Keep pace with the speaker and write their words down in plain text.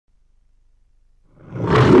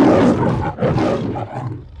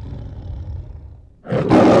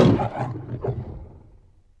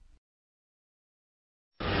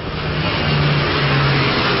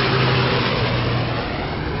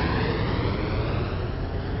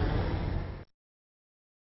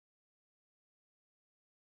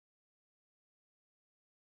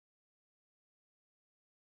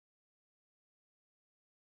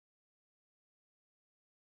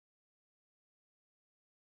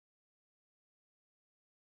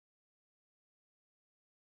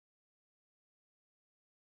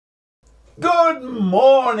Good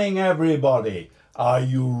morning, everybody. Are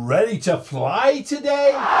you ready to fly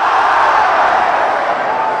today?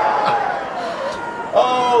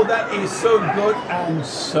 Oh, that is so good, and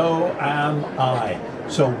so am I.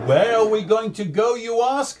 So where are we going to go, you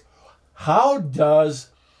ask? How does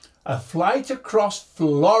a flight across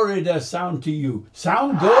Florida sound to you?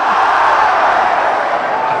 Sound good?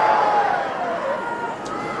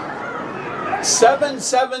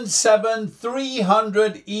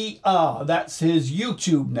 777-300ER, that's his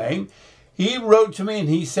YouTube name. He wrote to me and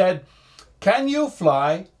he said, can you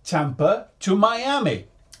fly Tampa to Miami?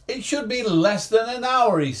 It should be less than an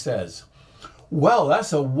hour, he says. Well,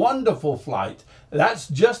 that's a wonderful flight. That's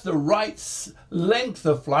just the right length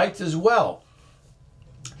of flight as well.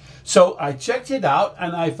 So I checked it out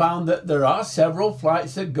and I found that there are several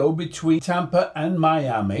flights that go between Tampa and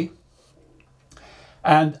Miami.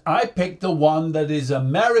 And I picked the one that is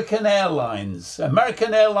American Airlines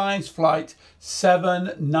flight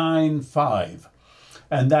 795.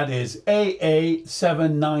 And that is AA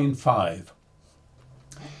 795.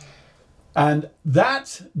 And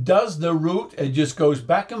that does the route, it just goes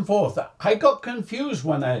back and forth. I got confused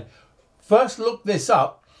when I first looked this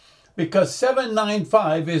up because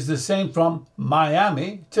 795 is the same from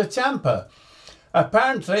Miami to Tampa.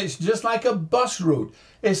 Apparently it's just like a bus route.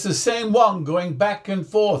 It's the same one going back and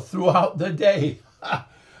forth throughout the day.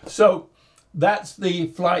 So that's the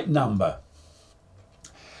flight number.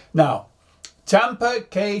 Now, Tampa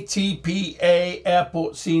KTPA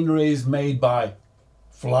airport scenery is made by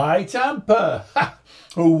Fly Tampa.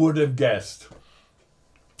 Who would have guessed?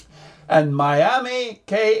 And Miami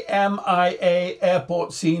KMIA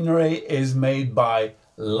airport scenery is made by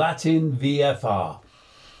Latin VFR.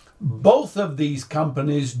 Both of these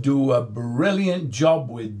companies do a brilliant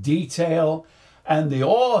job with detail, and they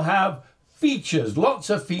all have features,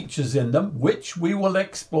 lots of features in them, which we will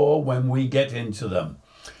explore when we get into them.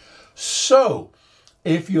 So,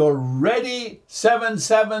 if you're ready,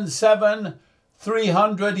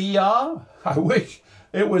 777-300ER, I wish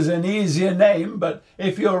it was an easier name, but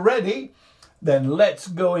if you're ready, then let's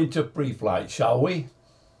go into pre-flight, shall we?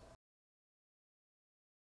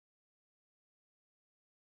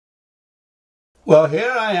 Well,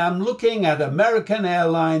 here I am looking at American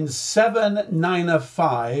Airlines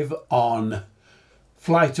 795 on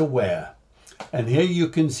FlightAware. And here you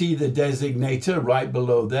can see the designator right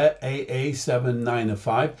below there, AA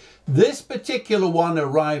 795. This particular one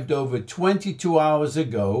arrived over 22 hours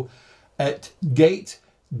ago at gate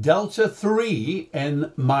Delta 3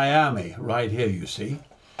 in Miami, right here you see.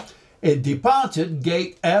 It departed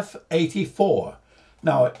gate F84.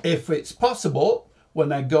 Now, if it's possible,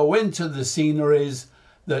 when I go into the sceneries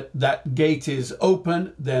that gate is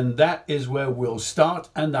open, then that is where we'll start,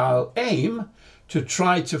 and I'll aim to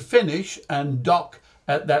try to finish and dock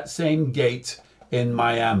at that same gate in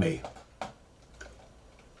Miami.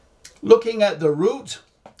 Looking at the route,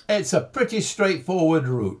 it's a pretty straightforward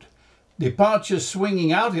route. Departure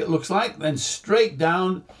swinging out, it looks like, then straight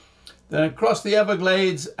down, then across the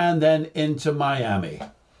Everglades, and then into Miami.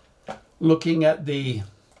 Looking at the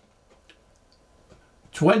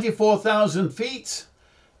 24,000 feet.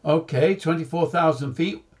 Okay, 24,000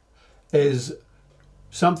 feet is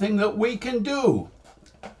something that we can do.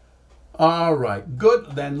 All right, good.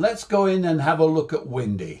 Then let's go in and have a look at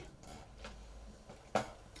Windy.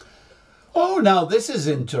 Oh, now this is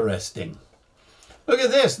interesting. Look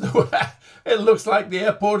at this. It looks like the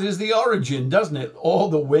airport is the origin, doesn't it? All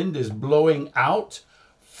the wind is blowing out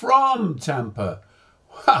from Tampa.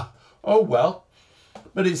 Ha! Oh, well.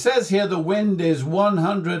 But it says here the wind is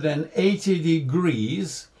 180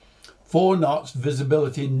 degrees, 4 knots,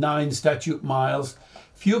 visibility 9 statute miles,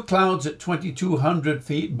 few clouds at 2,200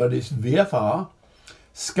 feet, but it's VFR,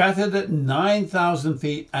 scattered at 9,000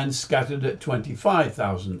 feet and scattered at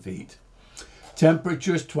 25,000 feet.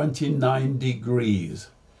 Temperatures 29 degrees.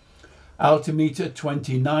 Altimeter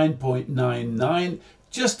 29.99,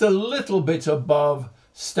 just a little bit above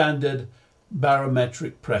standard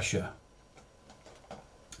barometric pressure.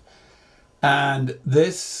 And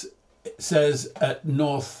this says at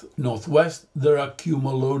northwest there are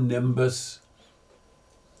cumulonimbus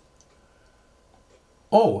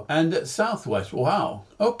Oh, and at southwest. Wow.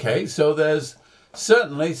 Okay, so there's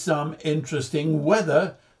certainly some interesting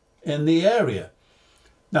weather in the area.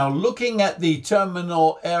 Now, looking at the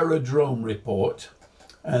terminal aerodrome report,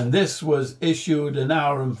 and this was issued an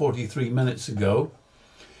hour and 43 minutes ago,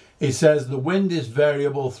 it says the wind is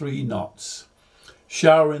variable 3 knots.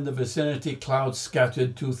 Shower in the vicinity, clouds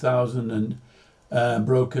scattered 2,000 and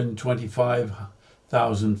broken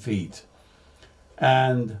 25,000 feet.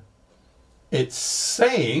 And it's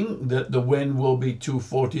saying that the wind will be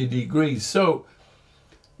 240 degrees. So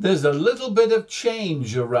there's a little bit of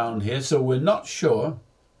change around here. So we're not sure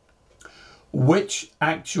which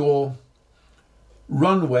actual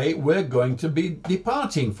runway we're going to be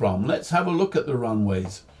departing from. Let's have a look at the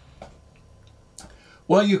runways.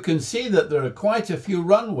 Well, you can see that there are quite a few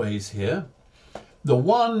runways here. The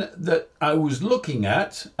one that I was looking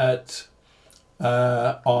at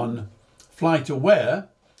on Flight Aware,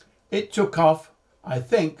 it took off, I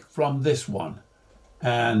think, from this one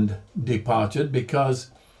and departed,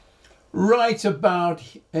 because right about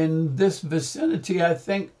in this vicinity, I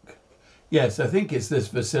think, yes, I think it's this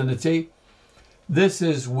vicinity. This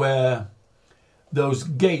is where those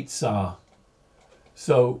gates are.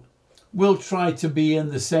 So we'll try to be in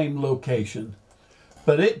the same location.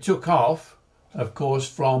 But it took off, of course,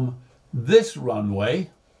 from this runway,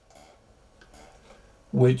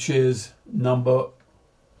 which is number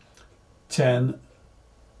 10,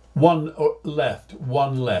 one left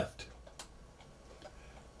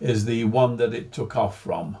is the one that it took off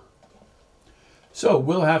from. So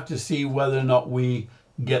we'll have to see whether or not we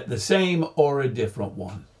get the same or a different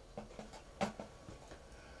one.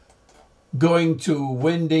 Going to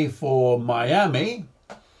windy for Miami.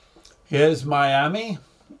 Here's Miami,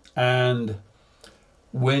 and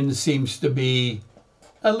wind seems to be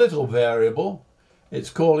a little variable. It's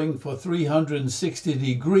calling for 360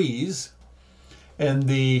 degrees in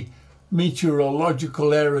the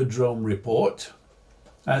meteorological aerodrome report.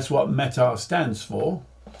 That's what METAR stands for.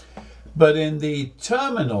 But in the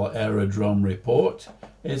terminal aerodrome report,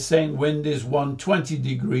 it's saying wind is 120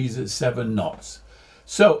 degrees at 7 knots.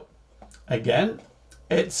 So again,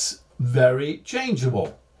 it's very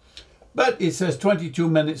changeable. But it says 22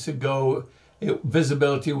 minutes ago,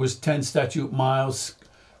 visibility was 10 statute miles,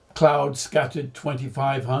 clouds scattered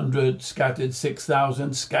 2,500, scattered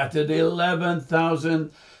 6,000, scattered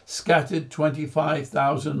 11,000, scattered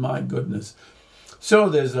 25,000, my goodness. So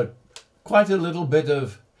there's quite a little bit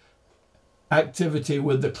of activity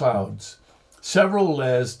with the clouds. Several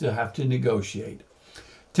layers to have to negotiate.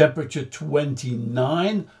 Temperature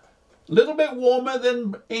 29, a little bit warmer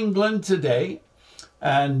than England today.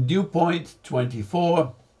 And dew point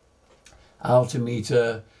 24,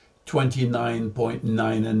 altimeter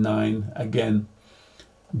 29.99, again,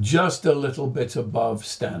 just a little bit above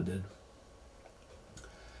standard.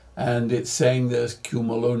 And it's saying there's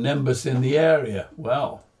cumulonimbus in the area.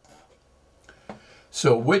 Well,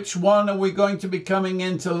 so which one are we going to be coming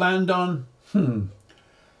in to land on?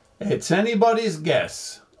 It's anybody's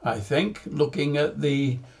guess, I think, looking at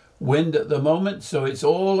the wind at the moment. So it's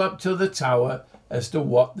all up to the tower as to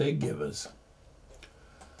what they give us.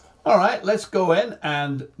 All right, let's go in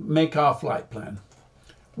and make our flight plan.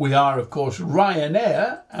 We are, of course,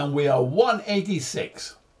 Ryanair, and we are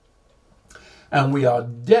 186. And we are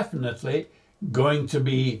definitely going to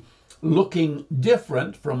be looking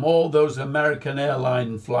different from all those American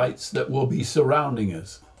airline flights that will be surrounding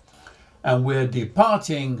us. And we're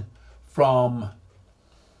departing from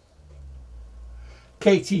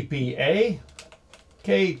KTPA,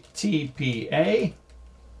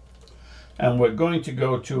 and we're going to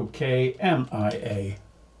go to KMIA.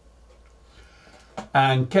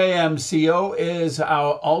 And KMCO is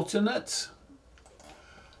our alternate.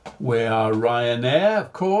 We are Ryanair,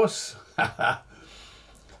 of course.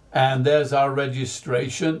 And there's our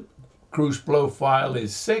registration. Cruise profile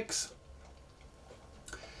is 6.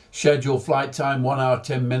 Scheduled flight time 1 hour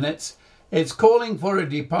 10 minutes. It's calling for a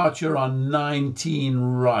departure on 19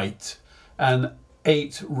 right and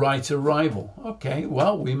 8 right arrival. Okay,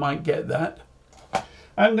 well, we might get that.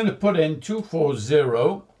 I'm going to put in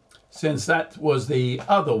 240 since that was the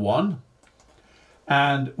other one.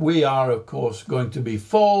 And we are, of course, going to be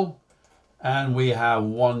full. And we have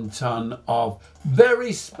 1 ton of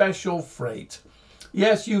very special freight.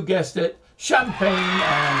 Yes, you guessed it, champagne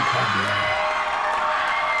and caviar.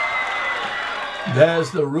 There's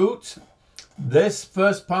the route. This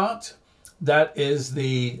first part, that is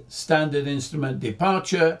the standard instrument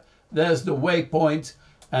departure. There's the waypoint.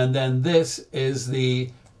 And then this is the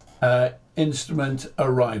instrument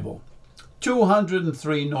arrival.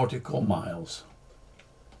 203 nautical miles.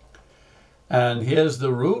 And here's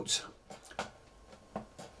the route.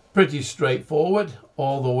 pretty straightforward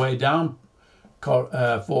all the way down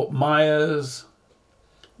Fort Myers,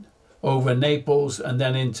 over Naples, and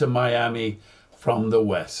then into Miami from the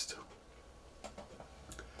west.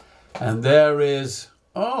 And there is,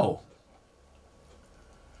 oh,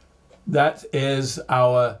 that is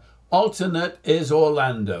our alternate is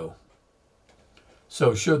Orlando.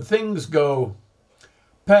 So should things go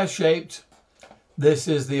pear-shaped, this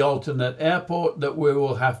is the alternate airport that we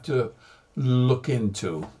will have to look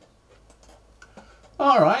into.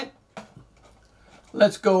 All right,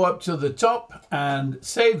 let's go up to the top and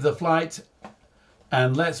save the flight,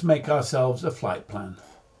 and let's make ourselves a flight plan.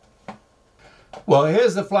 Well,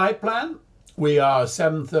 here's the flight plan. We are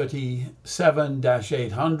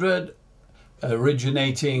 737-800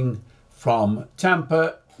 originating from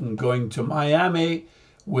Tampa and going to Miami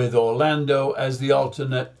with Orlando as the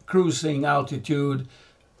alternate. Cruising altitude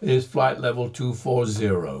is flight level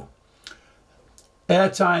 240.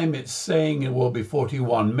 Airtime, it's saying it will be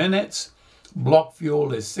 41 minutes. Block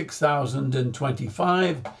fuel is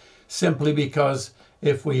 6,025, simply because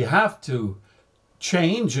if we have to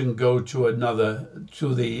change and go to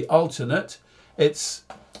the alternate, it's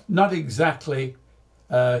not exactly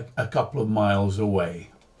a couple of miles away.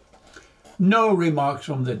 No remarks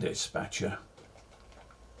from the dispatcher.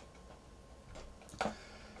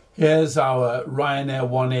 Here's our Ryanair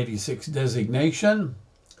 186 designation.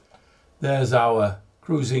 There's our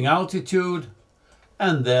cruising altitude,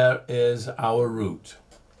 and there is our route.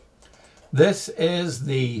 This is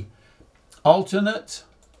the alternate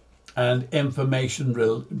and information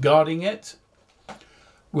regarding it.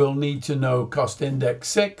 We'll need to know cost index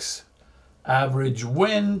 6, average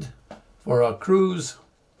wind for our cruise,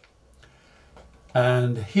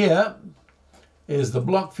 and here is the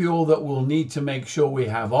block fuel that we'll need to make sure we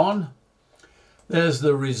have on. There's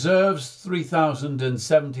the reserves,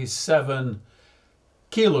 3,077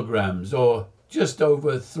 kilograms, or just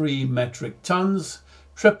over 3 metric tons.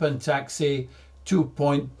 Trip and taxi,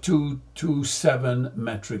 2.227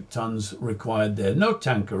 metric tons required there. No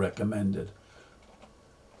tanker recommended.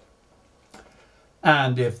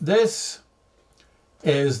 And if this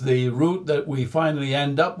is the route that we finally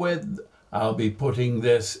end up with, I'll be putting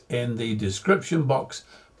this in the description box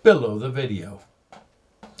below the video.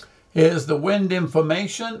 Here's the wind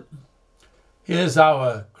information. Here's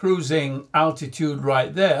our cruising altitude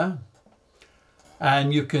right there.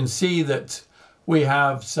 And you can see that we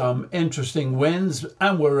have some interesting winds,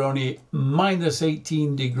 and we're only minus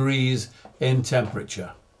 18 degrees in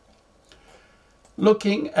temperature.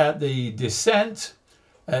 Looking at the descent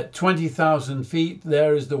at 20,000 feet,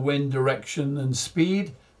 there is the wind direction and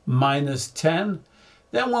speed, minus 10.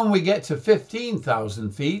 Then when we get to 15,000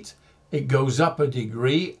 feet, it goes up a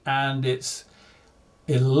degree, and it's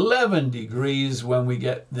 11 degrees when we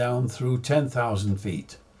get down through 10,000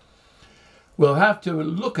 feet. We'll have to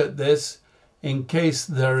look at this in case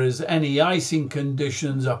there is any icing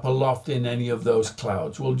conditions up aloft in any of those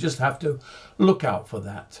clouds. We'll just have to look out for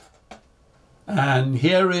that. And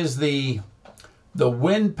here is the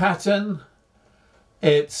wind pattern.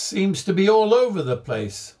 It seems to be all over the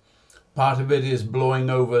place. Part of it is blowing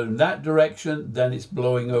over in that direction, then it's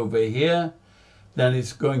blowing over here, then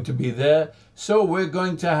it's going to be there. So we're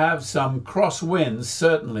going to have some cross winds,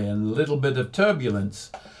 certainly, and a little bit of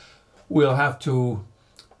turbulence. We'll have to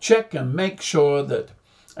check and make sure that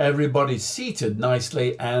everybody's seated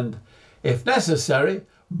nicely, and if necessary,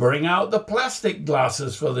 bring out the plastic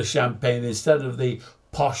glasses for the champagne instead of the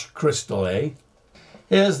posh crystal, eh?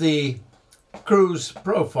 Here's the cruise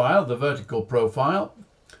profile, the vertical profile,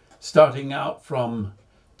 starting out from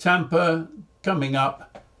Tampa, coming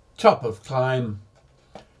up, top of climb,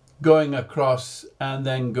 going across, and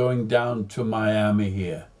then going down to Miami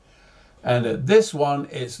here. And at this one,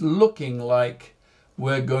 it's looking like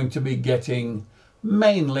we're going to be getting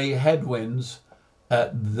mainly headwinds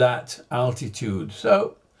at that altitude.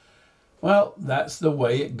 So, well, that's the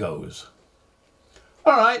way it goes.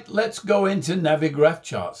 All right, let's go into Navigraph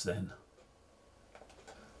charts then.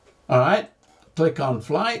 All right, click on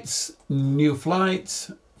flights, new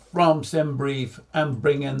flights, from SimBrief, and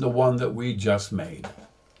bring in the one that we just made.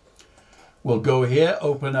 We'll go here,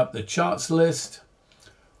 open up the charts list.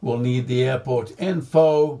 We'll need the airport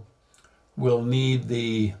info. We'll need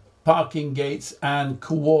the parking gates and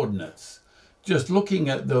coordinates. Just looking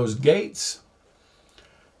at those gates,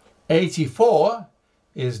 84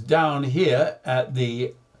 is down here at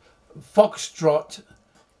the Foxtrot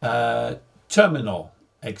terminal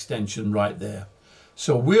extension right there.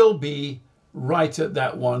 So we'll be right at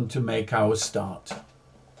that one to make our start.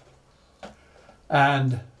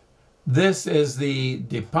 And this is the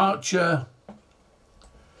departure.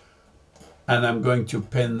 And I'm going to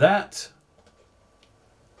pin that.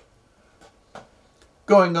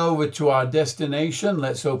 Going over to our destination,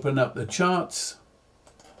 let's open up the charts.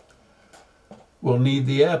 We'll need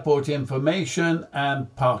the airport information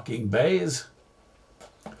and parking bays.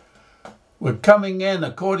 We're coming in,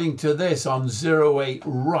 according to this, on 08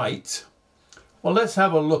 right. Well, let's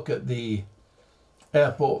have a look at the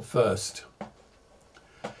airport first.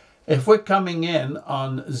 If we're coming in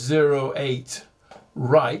on 08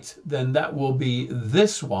 right, then that will be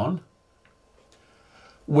this one,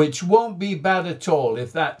 which won't be bad at all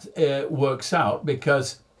if that works out,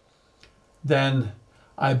 because then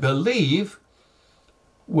I believe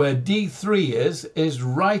where D3 is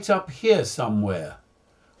right up here somewhere.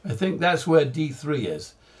 I think that's where D3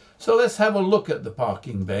 is. So let's have a look at the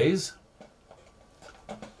parking bays.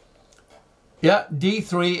 Yeah,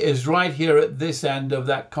 D3 is right here at this end of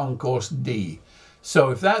that concourse D.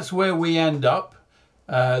 So if that's where we end up,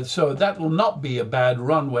 so that will not be a bad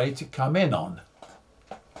runway to come in on.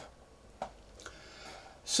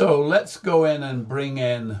 So let's go in and bring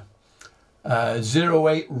in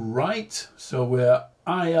 08 right. So we're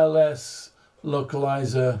ILS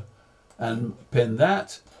localizer and pin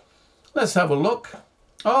that. Let's have a look.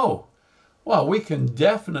 Oh, well, we can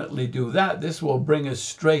definitely do that. This will bring us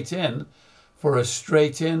straight in for a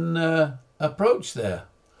straight in approach there.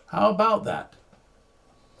 How about that?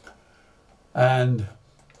 And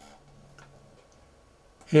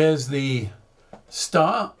here's the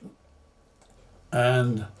star,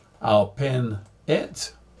 and I'll pin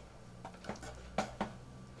it.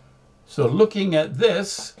 So looking at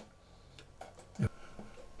this,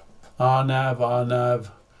 RNAV,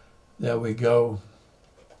 there we go,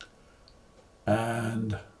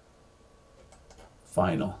 and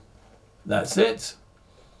final. That's it.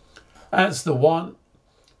 That's the one.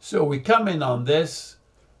 So we come in on this,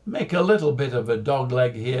 make a little bit of a dog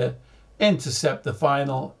leg here, intercept the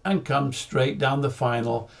final, and come straight down the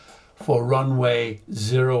final for runway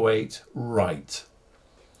 08 right.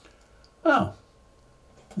 Oh,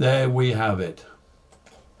 there we have it.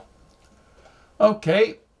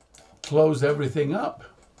 Okay, close everything up.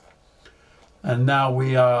 And now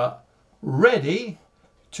we are ready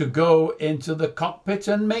to go into the cockpit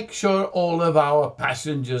and make sure all of our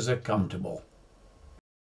passengers are comfortable.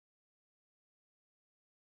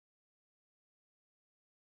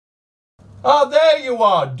 Oh, there you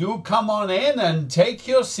are. Do come on in and take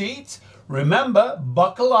your seat. Remember,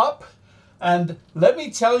 buckle up. And let me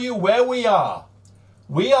tell you where we are.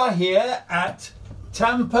 We are here at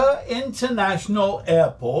Tampa International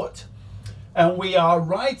Airport, and we are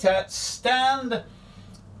right at stand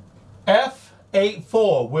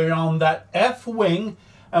F84. We're on that F wing,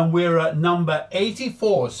 and we're at number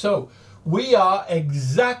 84. So we are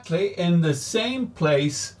exactly in the same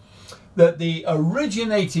place that the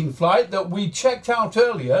originating flight that we checked out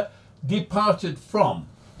earlier departed from.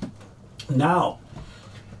 Now,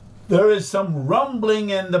 there is some rumbling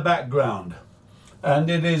in the background, and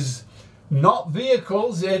it is not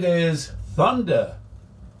vehicles, it is thunder.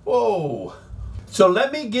 Whoa. So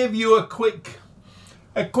let me give you a quick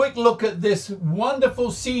look at this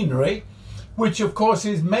wonderful scenery, which of course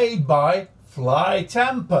is made by Fly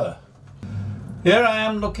Tampa. Here I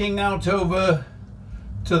am looking out over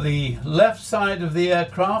to the left side of the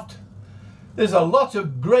aircraft. There's a lot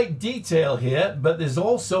of great detail here, but there's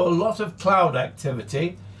also a lot of cloud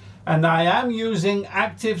activity, and I am using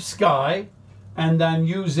active sky, and I'm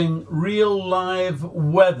using real live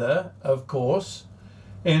weather, of course,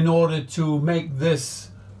 in order to make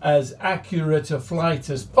this as accurate a flight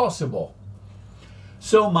as possible.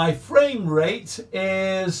 So my frame rate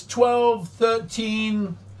is 12,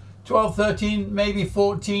 13, maybe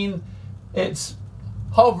 14. It's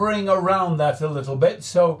hovering around that a little bit,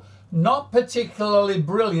 so not particularly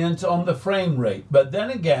brilliant on the frame rate. But then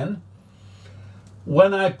again,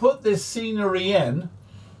 when I put this scenery in,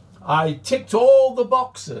 I ticked all the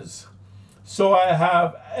boxes. So I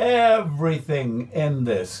have everything in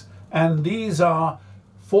this. And these are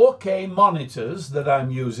 4K monitors that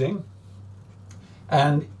I'm using.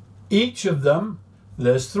 And each of them,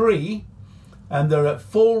 there's 3, and they're at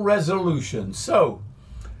full resolution. So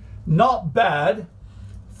not bad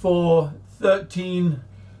for 13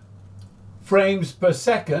 frames per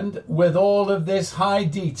second with all of this high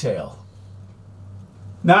detail.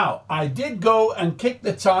 Now, I did go and kick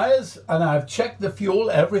the tires, and I've checked the fuel.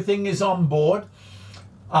 Everything is on board.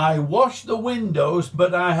 I washed the windows,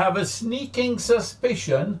 but I have a sneaking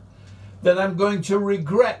suspicion that I'm going to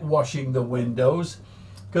regret washing the windows,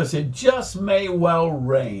 because it just may well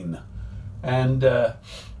rain. And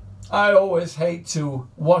I always hate to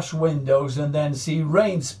wash windows and then see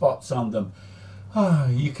rain spots on them.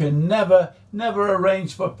 You can never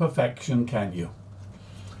arrange for perfection, can you?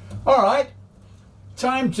 All right,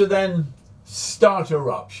 time to then start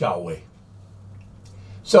her up, shall we?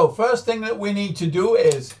 So first thing that we need to do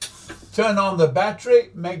is turn on the battery,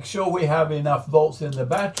 make sure we have enough volts in the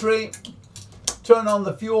battery, turn on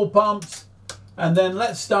the fuel pumps, and then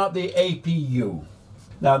let's start the APU.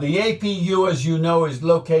 Now the APU, as you know, is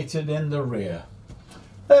located in the rear.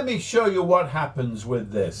 Let me show you what happens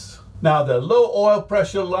with this. Now the low oil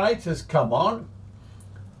pressure light has come on.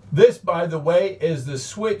 This, by the way, is the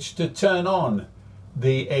switch to turn on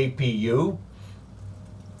the APU.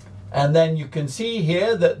 And then you can see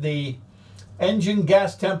here that the engine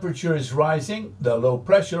gas temperature is rising. The low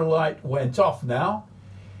pressure light went off now.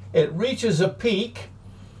 It reaches a peak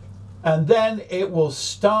and then it will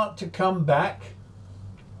start to come back.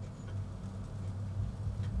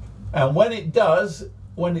 And when it does,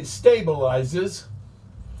 when it stabilizes,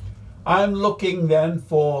 I'm looking then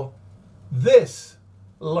for this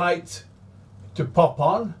light to pop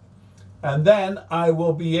on, and then I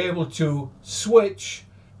will be able to switch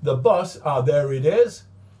the bus. There it is.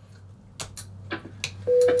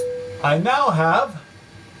 I now have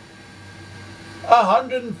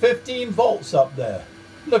 115 volts up there.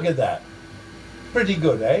 Look at that. Pretty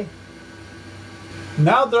good, eh?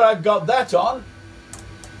 Now that I've got that on,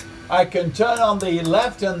 I can turn on the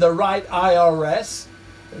left and the right IRS.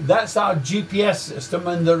 That's our GPS system,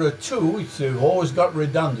 and there are two, so you've always got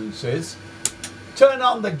redundancies. Turn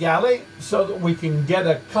on the galley so that we can get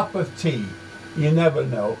a cup of tea. You never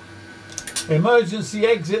know. Emergency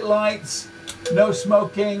exit lights, no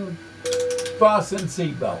smoking, fasten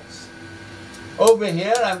seatbelts. Over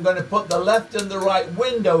here I'm going to put the left and the right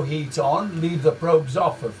window heat on, leave the probes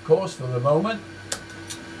off of course for the moment.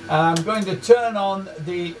 And I'm going to turn on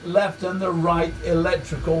the left and the right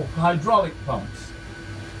electrical hydraulic pumps.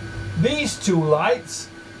 These two lights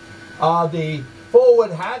are the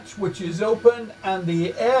forward hatch, which is open, and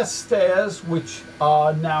the air stairs, which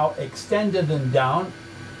are now extended and down.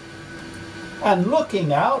 And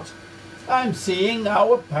looking out, I'm seeing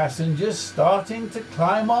our passengers starting to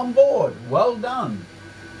climb on board. Well done.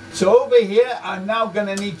 So over here, I'm now going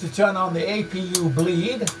to need to turn on the APU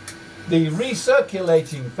bleed, the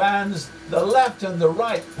recirculating fans, the left and the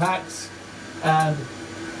right packs, and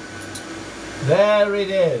there it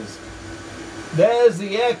is. There's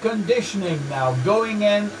the air conditioning now going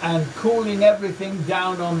in and cooling everything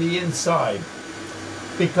down on the inside,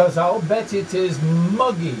 because I'll bet it is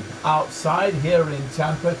muggy outside here in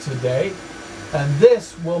Tampa today, and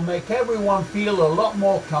this will make everyone feel a lot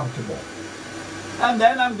more comfortable. And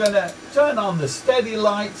then I'm going to turn on the steady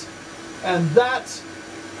light, and that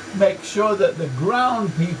makes sure that the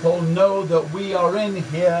ground people know that we are in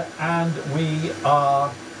here and we are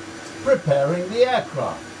preparing the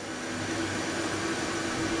aircraft.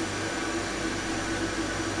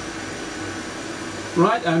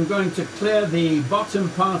 Right, I'm going to clear the bottom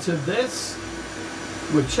part of this.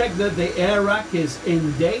 We'll check that the air rack is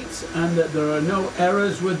in date and that there are no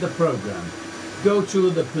errors with the program. Go to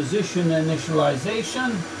the position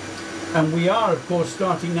initialization, and we are of course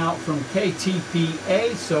starting out from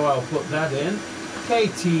KTPA, so I'll put that in,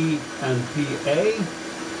 KT and PA,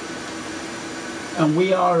 and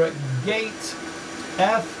we are at gate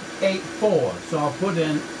F84, so I'll put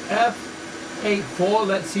in F84,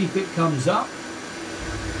 let's see if it comes up.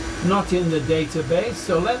 Not in the database,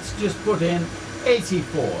 so let's just put in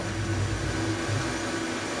 84.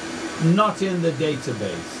 Not in the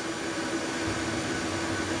database.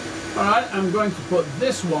 Alright, I'm going to put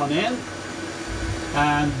this one in,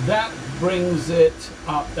 and that brings it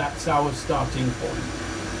up. That's our starting point.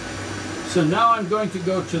 So now I'm going to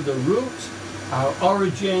go to the route. Our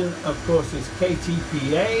origin, of course, is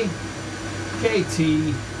KTPA,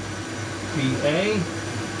 KTPA.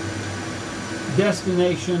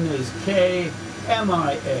 Destination is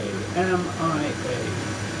KMIA, MIA.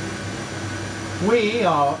 We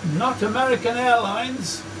are not American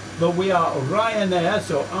Airlines, but we are Ryanair,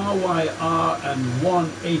 so RYR and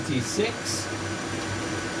 186.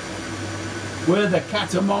 We're the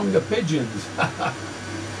cat among the pigeons.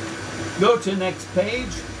 Go to next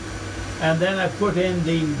page, and then I put in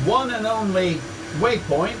the one and only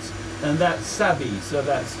waypoint, and that's SABEE, so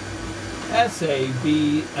that's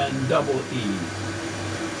SABEE and double E.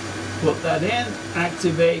 Put that in,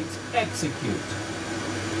 activate, execute.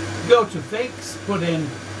 Go to fix, put in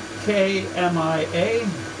KMIA,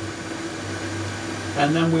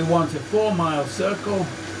 and then we want a 4-mile circle,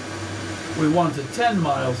 we want a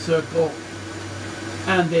 10-mile circle,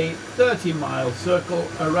 and a 30-mile circle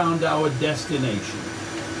around our destination.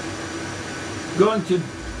 Going to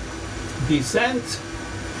descent,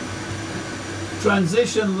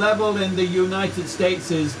 Transition level in the United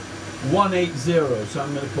States is 180, so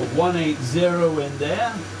I'm going to put 180 in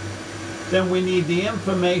there. Then we need the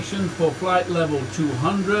information for flight level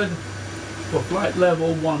 200, for flight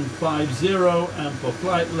level 150, and for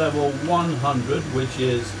flight level 100, which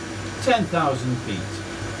is 10,000 feet.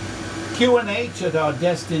 QNH at our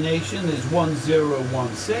destination is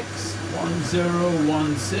 1016,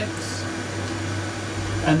 1016.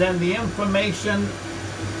 And then the information,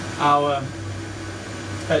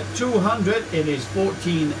 at 200 it is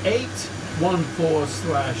 14.8,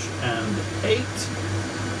 14/8.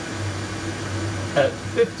 At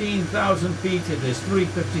 15,000 feet it is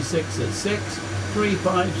 356 at 6,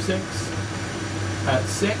 356 at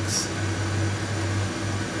 6.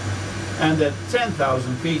 And at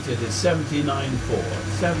 10,000 feet it is 79.4,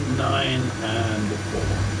 79 and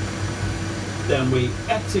 4. Then we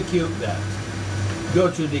execute that.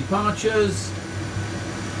 Go to departures,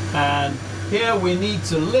 and here we need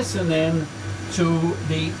to listen in to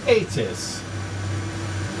the ATIS.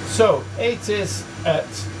 So ATIS at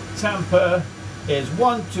Tampa is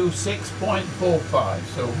 126.45.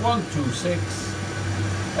 So 126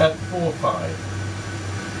 at 45.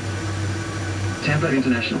 Tampa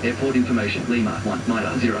International Airport information, Lima 1,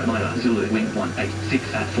 Mida 0, Mida Zulu, wind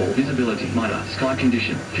 186 at 4, visibility, Mida, sky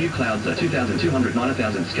condition, few clouds at 2,200,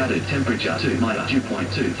 9,000 scattered, temperature 2, Mida, dew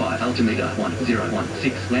point 25, altimeter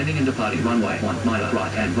 1016, landing and departing, runway 1, Mida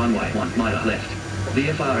right and runway 1, Mida left.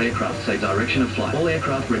 VFR aircraft say direction of flight, all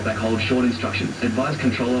aircraft read back hold short instructions, advise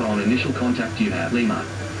controller on initial contact you have, Lima.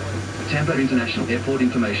 Tampa International Airport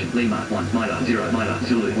information, Lima 1, Mida 0, Mida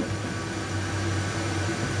Zulu.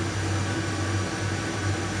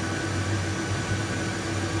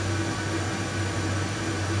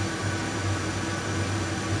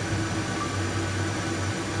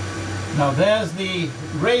 Now there's the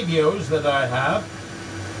radios that I have.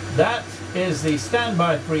 That is the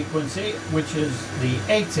standby frequency, which is the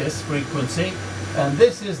ATIS frequency, and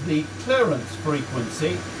this is the clearance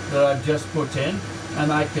frequency that I've just put in,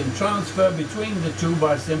 and I can transfer between the two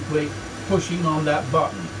by simply pushing on that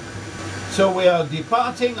button. So we are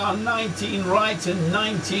departing on 19 right and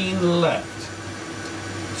 19 left.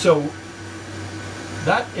 So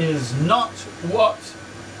that is not what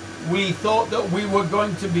we thought that we were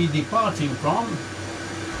going to be departing from,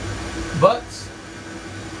 but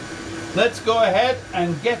let's go ahead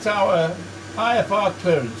and get our IFR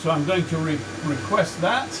clearance. So I'm going to request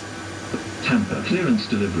that. Tampa clearance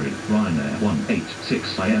delivery, Ryanair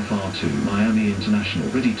 186 IFR2 Miami International,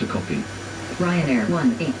 ready to copy. Ryanair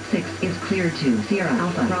 186 is cleared to Sierra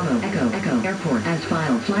Alpha Bravo Echo Airport as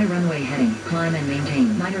filed. Fly runway heading, climb and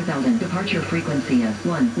maintain 9,000. Departure frequency is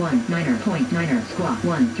 119.9 squawk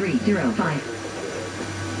 1305.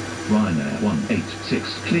 Ryanair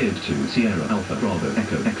 186 cleared to Sierra Alpha Bravo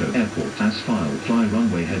Echo Airport as filed. Fly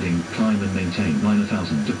runway heading, climb and maintain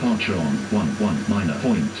 9,000. Departure on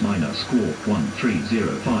 11.9 squawk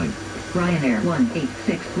 1305. Ryanair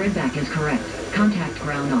 186 readback is correct. Contact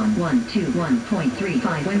ground on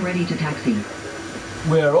 121.35 when ready to taxi.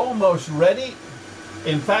 We're almost ready.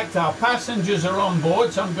 In fact, our passengers are on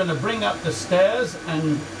board, so I'm going to bring up the stairs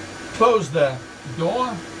and close the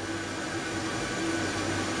door.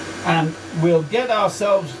 And we'll get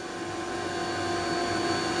ourselves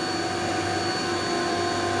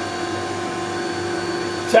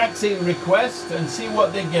taxi request and see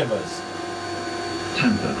what they give us.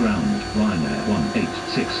 Tampa ground, Ryanair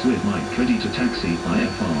 186 with Mike ready to taxi,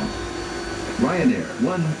 IFR. Ryanair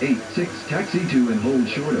 186 taxi to and hold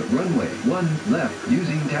short of runway 1 left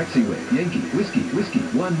using taxiway Yankee Whiskey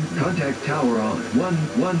 1 contact tower on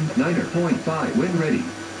 119.5 when ready.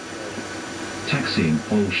 Taxiing,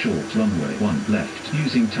 hold short runway 1 left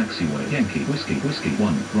using taxiway Yankee Whiskey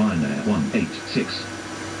 1 Ryanair 186.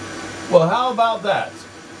 Well, how about that?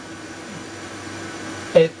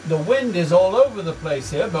 The wind is all over the place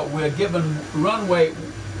here, but we're given runway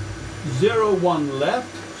 01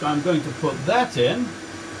 left, so I'm going to put that in.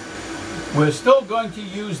 We're still going to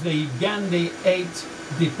use the Gandhi 8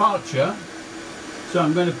 departure, so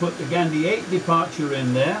I'm going to put the Gandhi 8 departure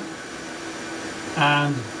in there,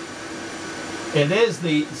 and it is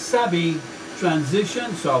the SABEE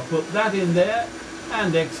transition, so I'll put that in there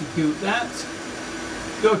and execute that.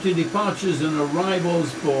 Go to departures and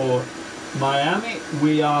arrivals for Miami.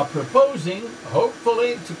 We are proposing,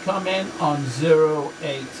 hopefully, to come in on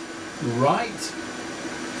 08 right.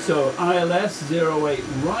 So ILS 08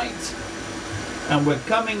 right. And we're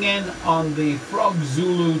coming in on the Frog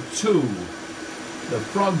Zulu 2. The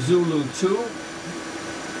Frog Zulu 2.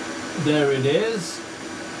 There it is.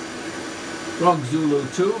 Frog Zulu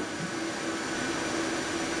 2.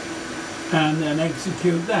 And then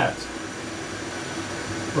execute that.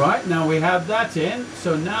 Right, now we have that in,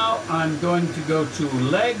 so now I'm going to go to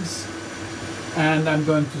legs and I'm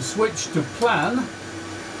going to switch to plan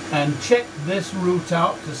and check this route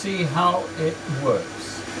out to see how it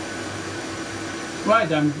works. Right,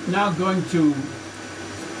 I'm now going to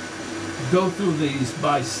go through these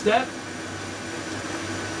by step.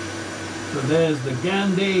 So there's the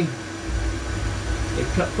Gandhi. It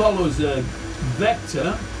follows a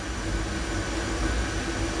vector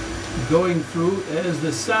going through. There's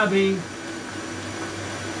the SABEE,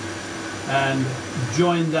 and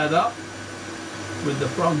join that up with the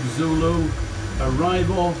Frog Zulu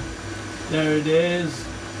arrival. There it is,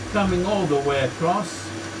 coming all the way across,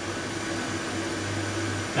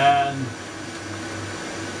 and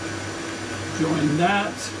join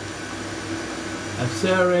that.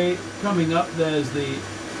 Afsari coming up. There's the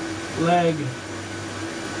leg,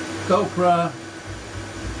 Copra,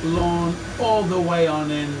 lawn, all the way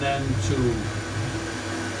on in then to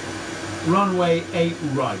runway 8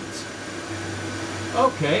 right.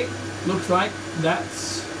 Okay, looks like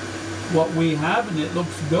that's what we have and it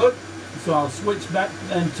looks good. So I'll switch back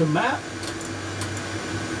then to map.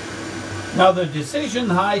 Now the decision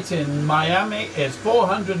height in Miami is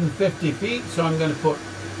 450 feet, so I'm going to put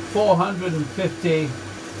 450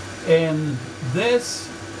 in this.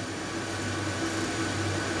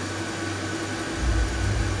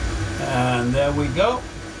 And there we go.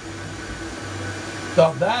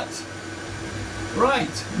 Got that.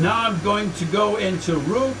 Right, now I'm going to go into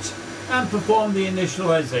route and perform the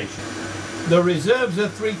initialization. The reserves are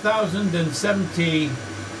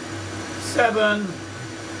 3,077.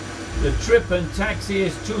 The trip and taxi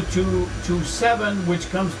is 2227, which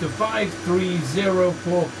comes to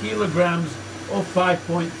 5304 kilograms or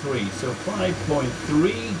 5.3. So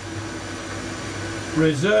 5.3.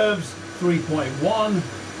 Reserves 3.1.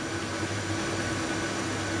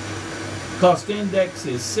 Cost index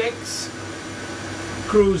is 6.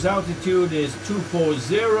 Cruise altitude is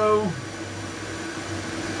 240.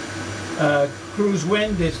 Cruise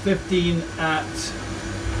wind is 15 at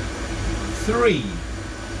 3.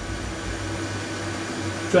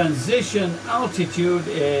 Transition altitude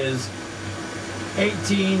is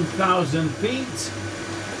 18,000 feet.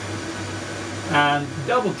 And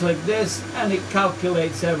double click this and it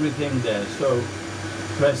calculates everything there. So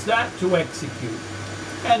press that to execute.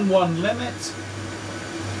 N1 limit.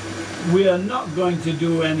 We are not going to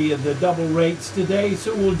do any of the double rates today,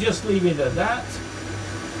 so we'll just leave it at that.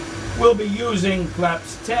 We'll be using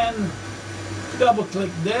flaps 10. Double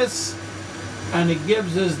click this and it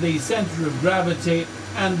gives us the center of gravity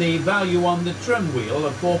and the value on the trim wheel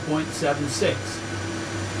of 4.76.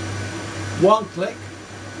 One click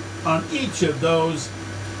on each of those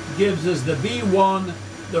gives us the V1,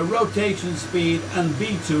 the rotation speed, and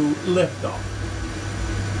V2 liftoff.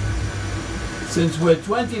 Since we're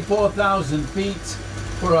 24,000 feet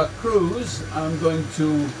for our cruise, I'm going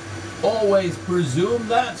to always presume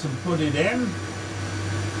that and put it in.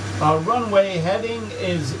 Our runway heading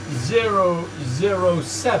is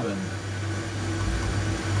 007.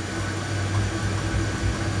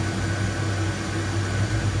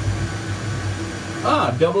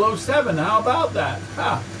 Ah, 007, how about that?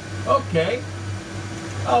 Ha, okay.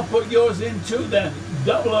 I'll put yours in too then.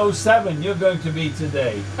 007 you're going to be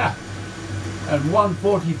today. Ha. And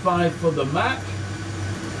 145 for the Mac.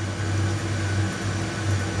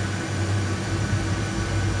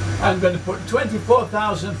 I'm going to put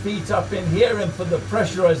 24,000 feet up in here, and for the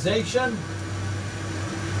pressurization,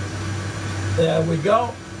 there we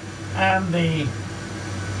go. And the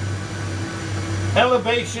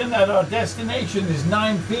elevation at our destination is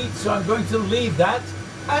 9 feet, so I'm going to leave that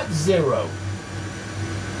at 0.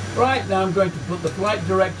 Right, now I'm going to put the flight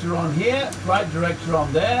director on here, flight director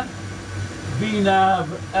on there. VNAV,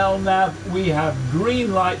 LNAV, we have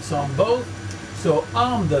green lights on both, so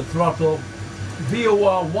arm the throttle.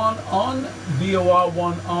 VOR1 on,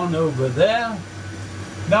 VOR1 on over there.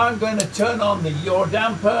 Now I'm going to turn on the yaw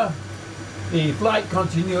damper. The flight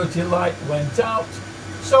continuity light went out,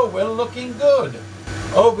 so we're looking good.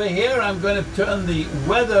 Over here I'm going to turn the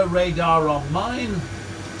weather radar on mine,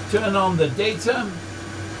 turn on the data.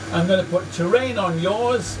 I'm going to put terrain on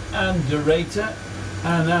yours and durator,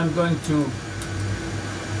 and I'm going to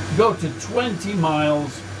go to 20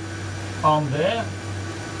 miles on there.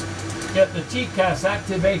 Get the TCAS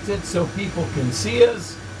activated so people can see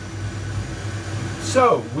us.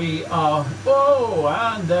 So we are, oh,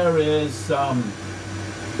 and there is some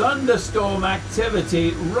thunderstorm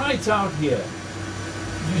activity right out here.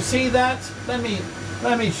 You see that?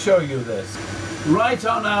 Let me show you this. Right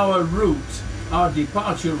on our route, our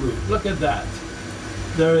departure route, look at that.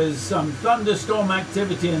 There is some thunderstorm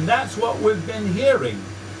activity, and that's what we've been hearing.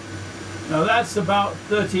 Now that's about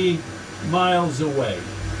 30 miles away.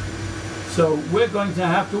 So we're going to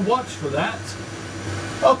have to watch for that.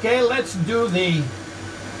 Okay, let's do the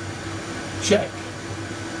check.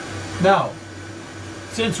 Now,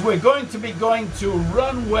 since we're going to be going to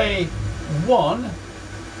runway 1,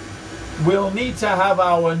 we'll need to have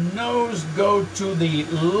our nose go to the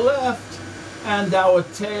left and our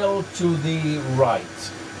tail to the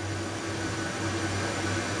right.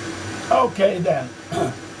 Okay then.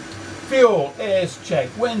 Fuel is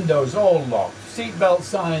checked, windows all locked, seatbelt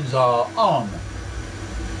signs are on,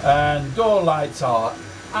 and door lights are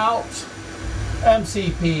out.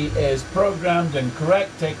 MCP is programmed and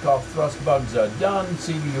correct, takeoff thrust bugs are done,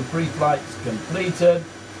 CDU pre-flight's completed,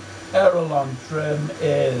 aileron trim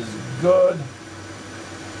is good.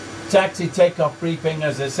 Taxi takeoff briefing,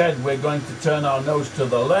 as I said, we're going to turn our nose to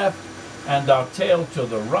the left and our tail to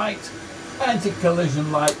the right.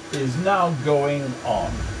 Anti-collision light is now going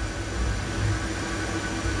on.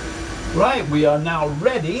 Right, we are now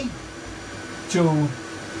ready to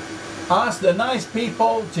ask the nice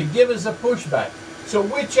people to give us a pushback. So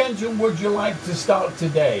which engine would you like to start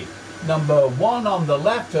today? Number 1 on the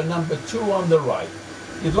left or number 2 on the right?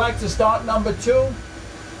 You'd like to start number 2?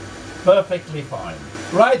 Perfectly fine.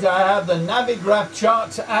 Right, I have the Navigraph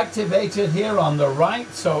charts activated here on the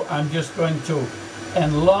right, so I'm just going to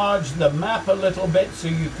enlarge the map a little bit so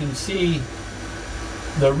you can see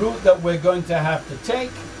the route that we're going to have to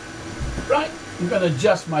take. Right, I'm going to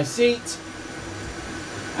adjust my seat,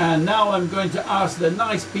 and now I'm going to ask the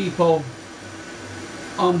nice people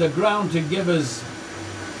on the ground to give us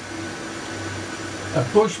a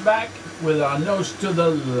pushback with our nose to the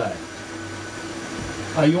left.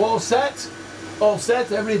 Are you all set? All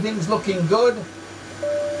set? Everything's looking good?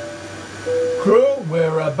 Crew,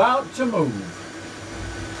 we're about to move.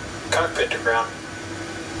 Cockpit to ground.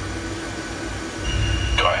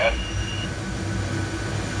 Go ahead.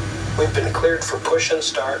 We've been cleared for push and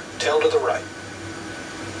start, tail to the right.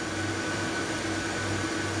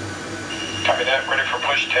 Copy that. Ready for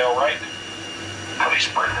push, tail right. Release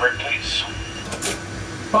brake brake, please.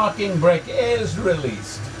 Parking brake is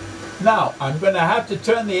released. Now, I'm going to have to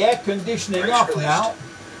turn the air conditioning Brake's off released. now.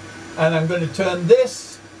 And I'm going to turn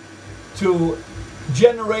this to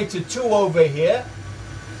generator 2 over here.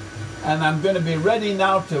 And I'm going to be ready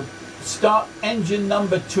now to start engine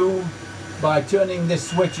number 2 by turning this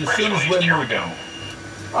switch as soon as we're moving.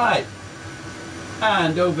 Right.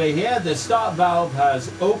 And over here, the start valve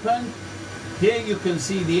has opened. Here you can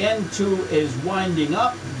see the N2 is winding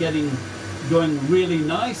up, going really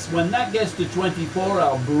nice. When that gets to 24,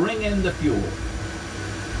 I'll bring in the fuel.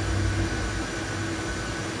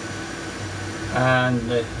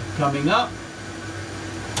 And coming up,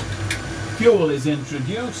 fuel is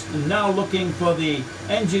introduced, and now looking for the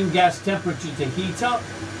engine gas temperature to heat up.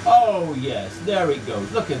 Oh yes, there it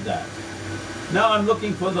goes, look at that. Now I'm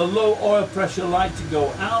looking for the low oil pressure light to go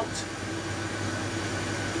out,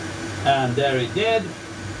 and there it did,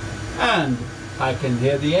 and I can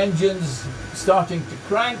hear the engines starting to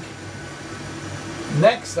crank.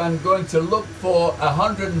 Next I'm going to look for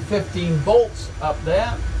 115 volts up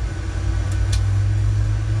there.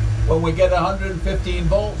 When we get 115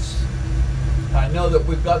 volts, I know that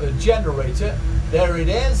we've got a generator. There it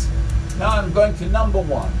is. Now I'm going to number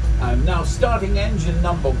 1. I'm now starting engine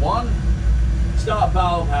number 1. Start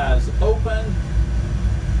valve has opened.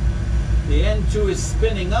 The N2 is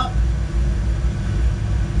spinning up.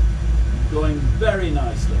 Going very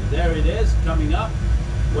nicely. There it is, coming up.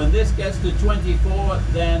 When this gets to 24,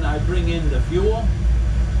 then I bring in the fuel.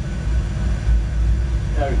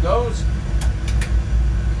 There it goes.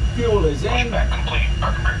 Fuel is in. Pushback complete.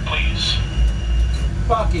 Parking brake, please.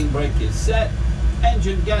 Parking brake is set.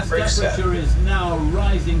 Engine gas temperature is now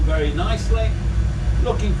rising very nicely.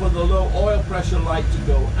 Looking for the low oil pressure light to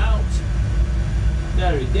go out.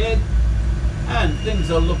 There it did. And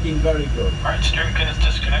things are looking very good. Alright, steering pin is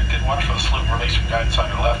disconnected. Watch for the slip release from guidance on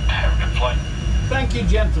your left. Have a good flight. Thank you,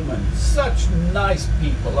 gentlemen. Such nice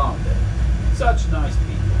people, aren't they? Such nice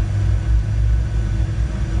people.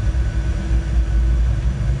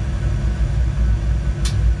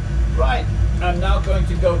 Right, I'm now going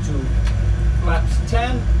to go to flaps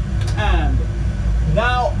 10, and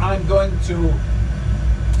now I'm going to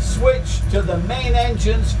switch to the main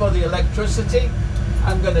engines for the electricity.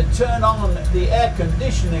 I'm going to turn on the air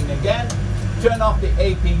conditioning again, turn off the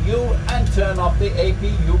APU, and turn off the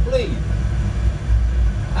APU bleed.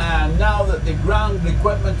 And now that the ground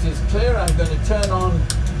equipment is clear, I'm going to turn on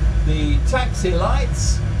the taxi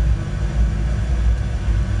lights.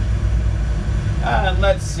 And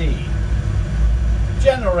let's see.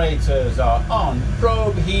 Generators are on.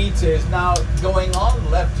 Probe heat is now going on,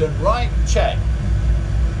 left and right, check.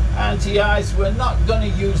 Anti-ice, we're not going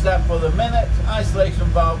to use that for the minute. Isolation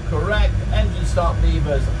valve correct. Engine start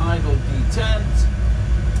levers idle detent.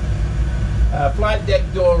 Flight deck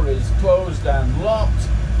door is closed and locked.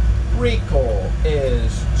 Recall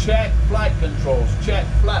is check. Flight controls check.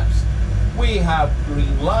 Flaps, we have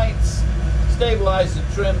green lights. Stabilizer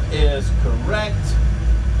trim is correct.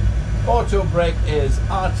 Auto brake is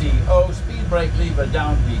RTO. Speed brake lever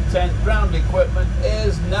down detent. Ground equipment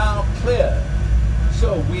is now clear.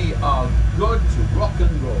 So we are good to rock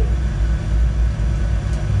and roll.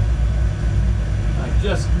 I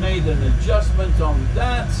just made an adjustment on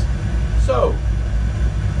that. So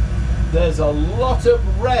there's a lot of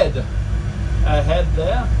red ahead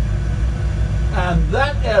there. And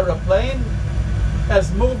that aeroplane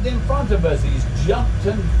has moved in front of us. He's jumped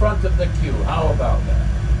in front of the queue. How about that?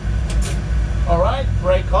 All right,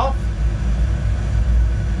 brake off.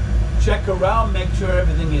 Check around, make sure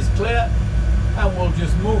everything is clear. And we'll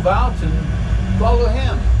just move out and follow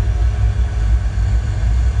him.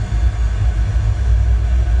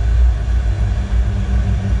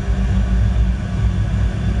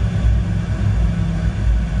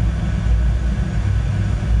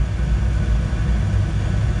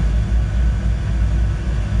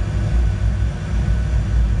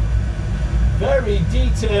 Very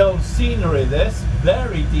detailed scenery this,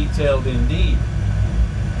 very detailed indeed.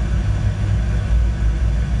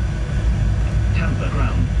 Tampa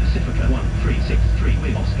ground, Pacifica 1363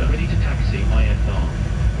 with Oscar, ready to taxi IFR.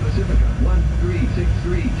 Pacifica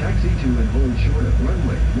 1363, taxi to and hold short of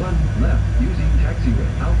runway 1 left using taxiway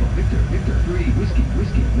Alpha Victor 3 Whiskey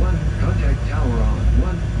 1, contact tower on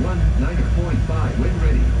 119.5 when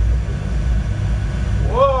ready.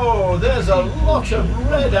 Whoa, there's a lot of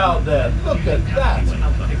red out there. Look at that.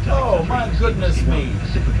 Oh my goodness me.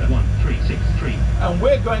 Pacifica 1363. And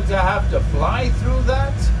we're going to have to fly through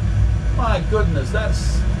that? My goodness,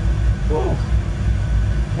 that's... Ooh.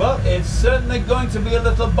 Well, it's certainly going to be a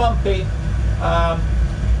little bumpy.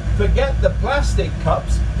 Forget the plastic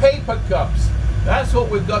cups, paper cups. That's what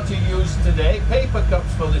we've got to use today, paper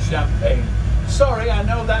cups for the champagne. Sorry, I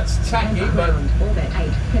know that's tacky, but... Orbit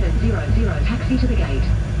 8700, taxi to the gate.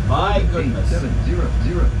 My goodness.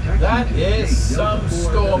 8700, That is some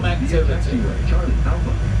storm activity.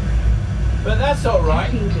 But that's all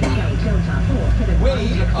right.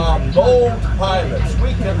 We are bold pilots.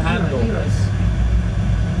 We can handle this.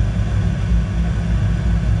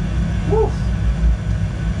 Woof.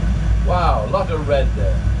 Wow, a lot of red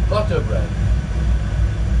there. Lot of red.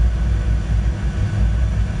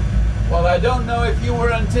 Well, I don't know if you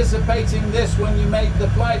were anticipating this when you made the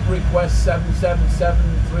flight request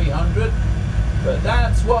 777-300, but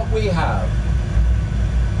that's what we have.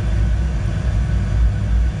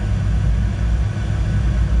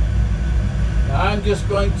 I'm just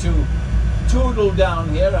going to toodle down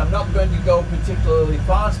here. I'm not going to go particularly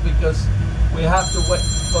fast because we have to wait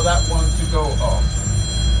for that one to go off.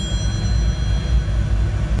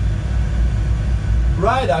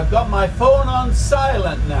 Right, I've got my phone on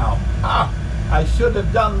silent now. Ah, I should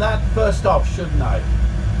have done that first off, shouldn't I?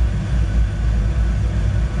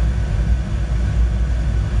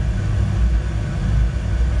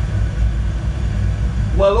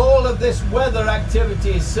 Well, all of this weather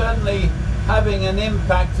activity is certainly having an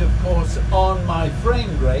impact, of course, on my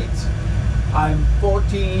frame rate. I'm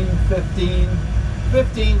 15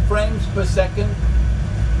 frames per second.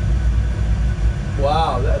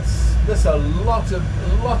 Wow, there's a lot of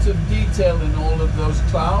detail in all of those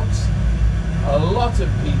clouds. A lot of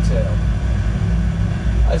detail.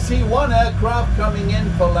 I see one aircraft coming in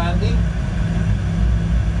for landing.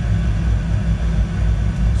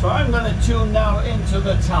 So I'm going to tune now into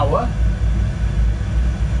the tower.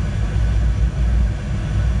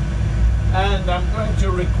 And I'm going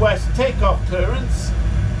to request takeoff clearance.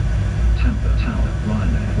 Tampa Tower,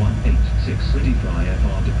 Ryanair 186, ready for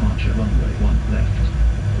IFR departure, runway 1 left.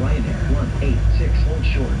 Ryanair 186, hold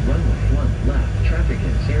short, runway 1 left. Traffic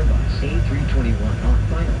is Airbus A321 on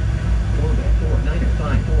final. Orbit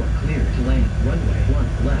 4954, clear to land, runway 1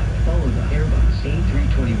 left. Follow the Airbus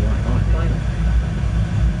A321 on final.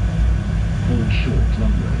 Hold short,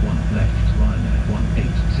 runway 1 left, Ryanair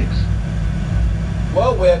 186.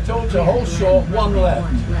 Well, we're told to hold short, 1 left.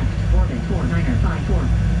 1 left, orbit 4954.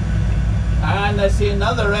 And I see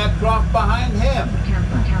another aircraft behind him.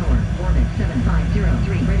 Tampa Tower, orbit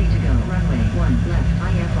 7503, ready to go. Runway 1 left,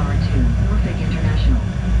 IFR 2, Norfolk International.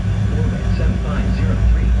 Orbit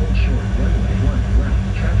 7503, hold short, runway 1 left.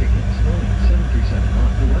 Traffic is Boeing 737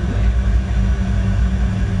 off the runway.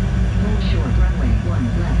 Hold short, runway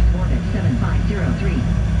 1 left, orbit 7503.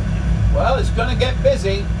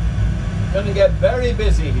 Gonna get very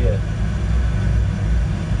busy here.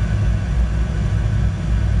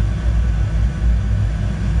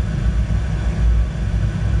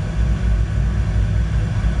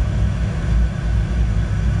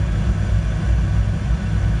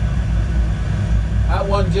 That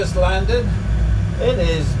one just landed. It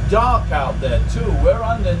is dark out there too. We're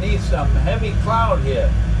underneath some heavy cloud here.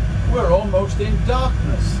 We're almost in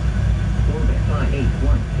darkness. Orbit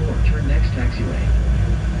 5814, turn next taxiway.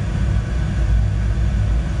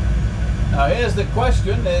 Now here's the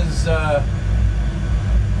question is,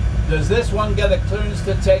 does this one get a clearance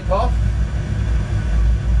to take off?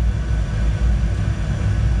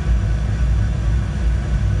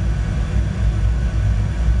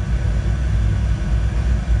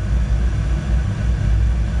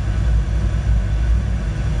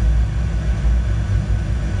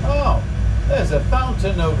 Oh, there's a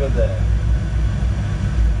fountain over there.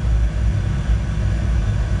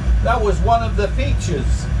 That was one of the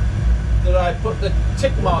features that I put the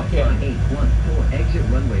tick mark in. 5814, exit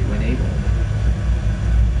runway when able.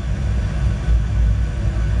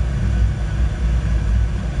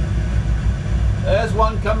 There's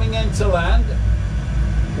one coming in to land.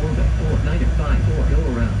 Orbit 4954, go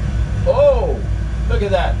around. Oh, look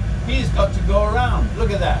at that. He's got to go around.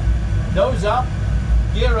 Look at that. Nose up,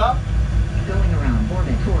 gear up. Going around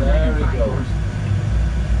orbit There he 4954. goes.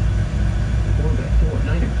 Orbit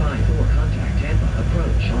 4954, contact Tampa,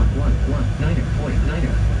 approach on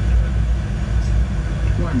 119.9er.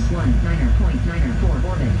 119.94,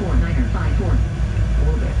 orbit 4954.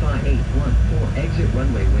 Orbit 5814, exit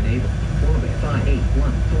runway when able. Orbit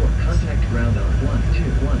 5814, contact ground on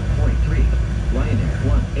 121.3. Ryanair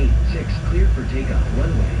 186, cleared for takeoff,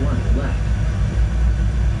 runway 1 left.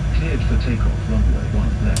 Cleared for takeoff, runway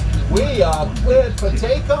 1 left. We are cleared for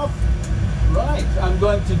takeoff. Right, I'm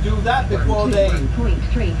going to do that before they...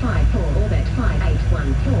 121.354, orbit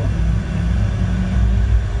 5814.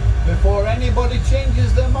 before anybody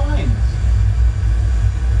changes their minds.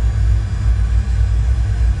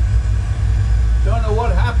 Don't know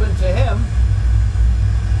what happened to him.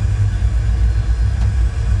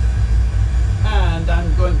 And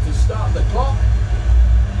I'm going to start the clock.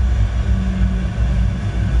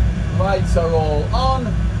 Lights are all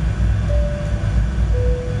on.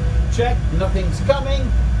 Check, nothing's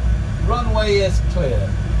coming. Runway is clear.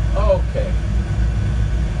 Okay.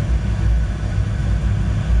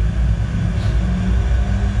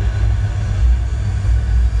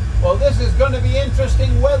 Well, this is going to be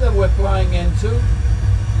interesting weather we're flying into. Orbit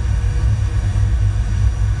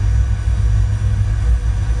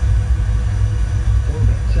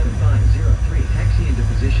 7503, taxi into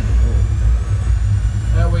position and hold.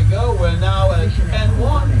 There we go. We're now at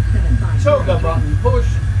N1. Toga button push.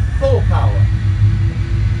 Full power.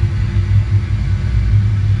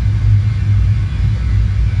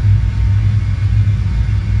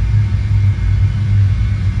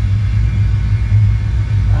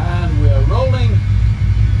 And we're rolling.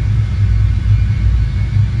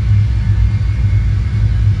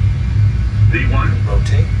 V1.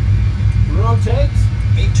 Rotate. Rotate.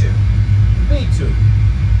 V2. V2.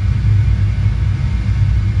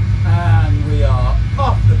 And we are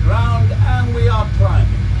off the ground and we are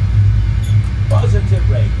climbing. Positive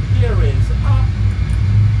rate. Gear is up.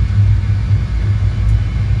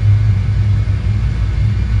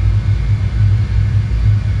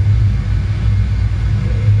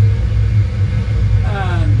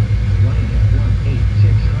 And Ryanair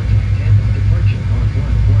 186, contact Tampa, departure on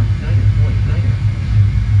 119.9er.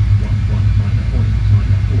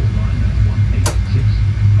 119.9er, Ryanair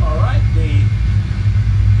 186. all right, the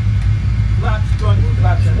flaps going to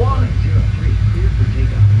flaps 1. 7503, cleared for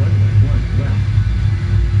takeoff, runway 1 left.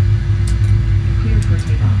 Cleared for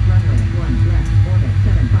takeoff, runway 1 left, orbit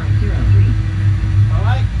 7503. All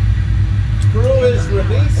right, crew is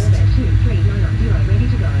released. Orbit 2390, ready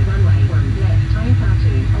to go, runway 1 left, IFR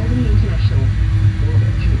 2, Albany International.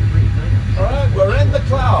 Orbit 239. All right, we're in the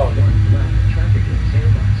cloud. 1 left, traffic in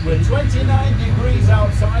sandbox. We're 29 degrees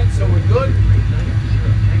outside, so we're good.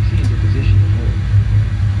 390, taxi into position and hold.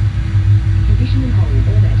 Position and hold,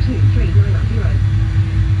 orbit 2390.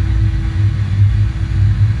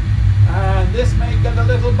 And this may get a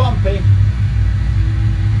little bumpy.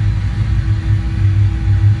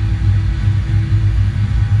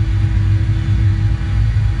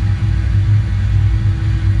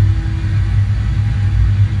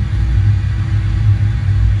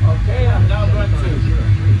 Okay, I'm now going to 503,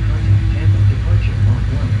 contact Tampa, departure on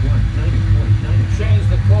 119.9er. change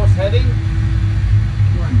the course heading.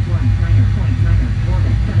 119.9,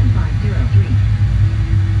 orbit 7503.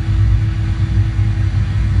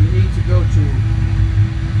 We need to go to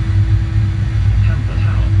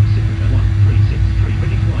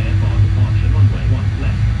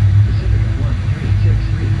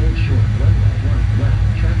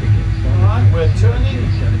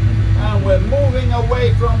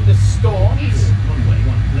feet. Runway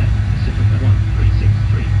 1 left, Pacifica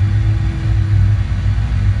 1363.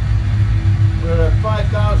 We're at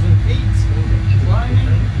 5,000 feet. Climbing.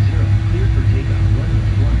 0, cleared for takeoff,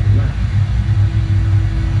 runway 1 left.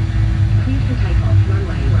 Cleared for takeoff,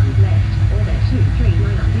 runway 1 left, orbit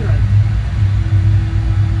 2390.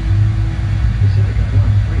 Pacifica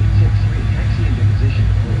 1363, taxi into position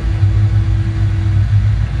and hold.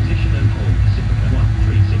 Position and hold, Pacifica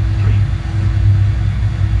 1363.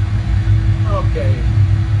 Okay,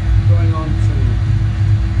 going on to,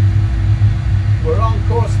 we're on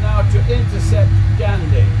course now to intercept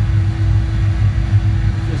Gandhi,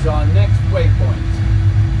 which is our next waypoint.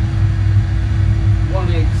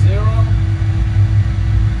 180,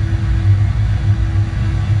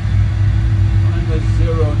 time was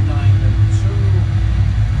 092.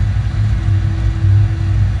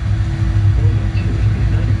 Orbit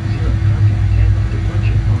 2390, contact Tampa,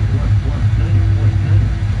 departure on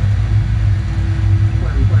 119.9.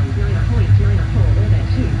 119.94, orbit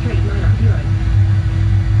 2390.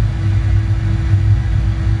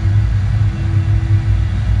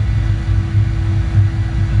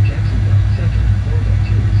 Jacksonville, Central, orbit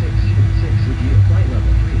 2626 with you, flight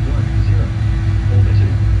level 310, orbit 2.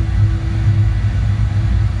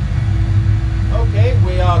 Okay,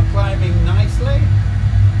 we are climbing nicely,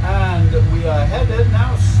 and we are headed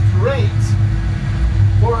now straight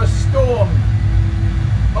for a storm.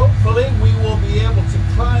 Hopefully we will be able to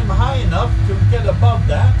climb high enough to get above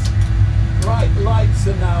that. Bright lights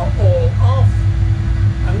are now all off.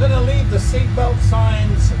 I'm going to leave the seatbelt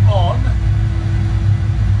signs on.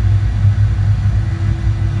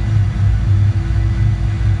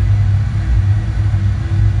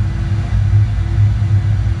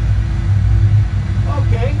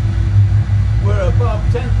 Okay, we're above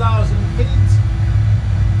 10,000 feet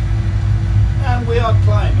and we are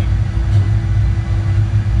climbing.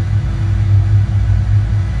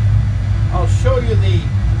 I'll show you the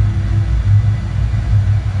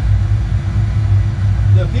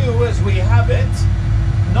view as we have it.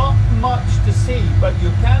 Not much to see, but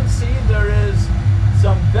you can see there is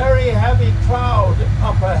some very heavy cloud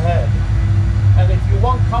up ahead. And if you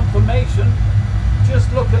want confirmation,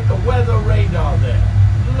 just look at the weather radar there.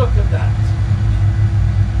 Look at that.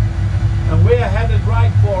 And we're headed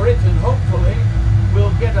right for it, and hopefully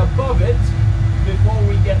we'll get above it before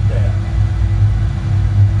we get there.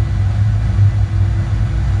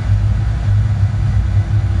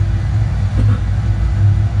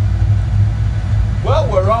 Well,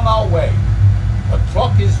 we're on our way. The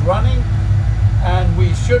clock is running and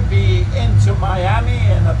we should be into Miami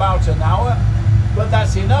in about an hour, but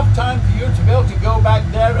that's enough time for you to be able to go back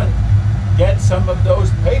there and get some of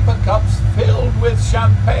those paper cups filled with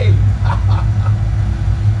champagne.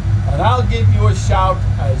 And I'll give you a shout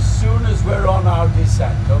as soon as we're on our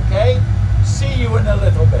descent, okay? See you in a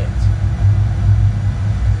little bit.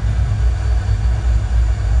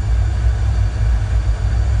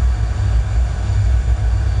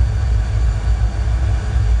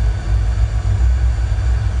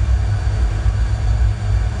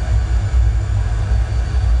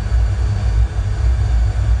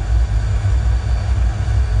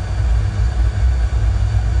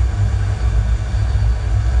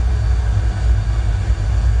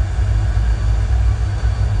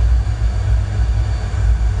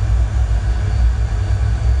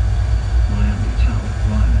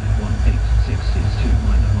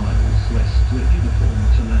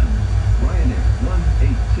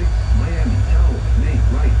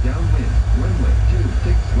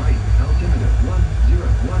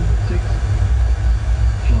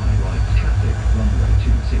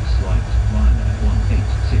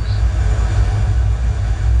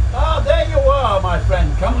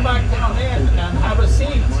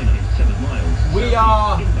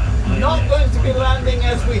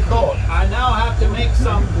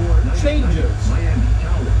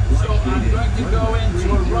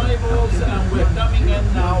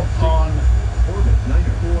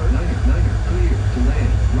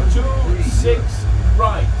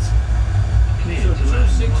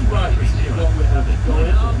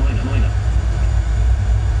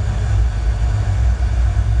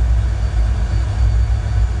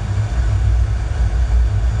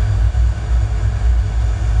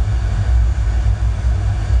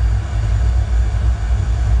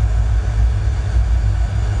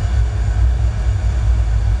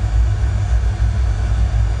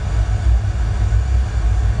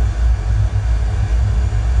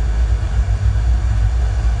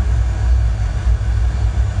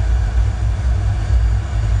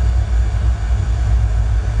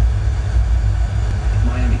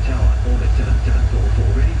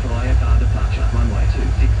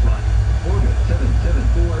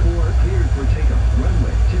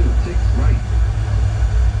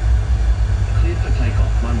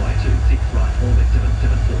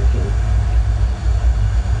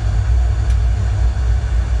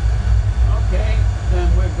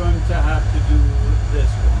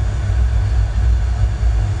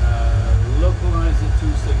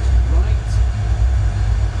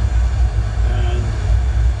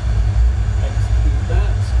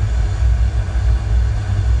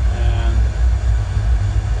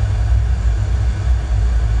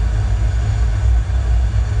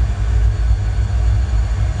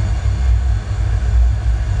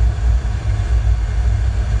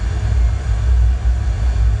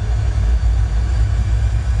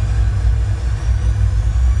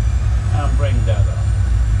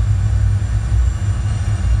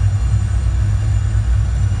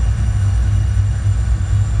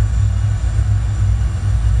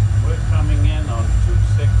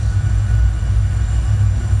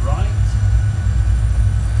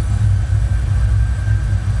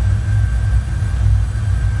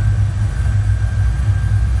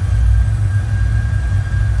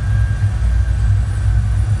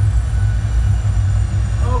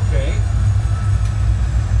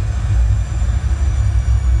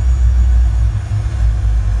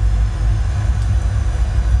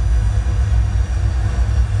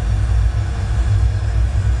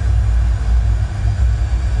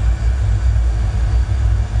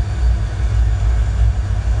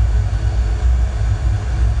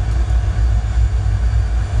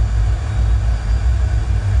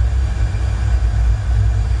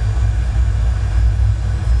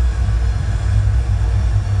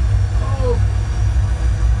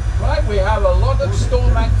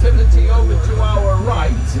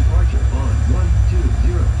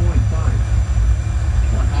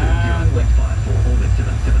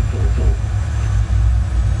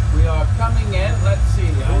 coming in. Let's see.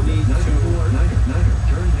 I need 94, to. Niner,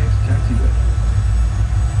 turn next taxiway.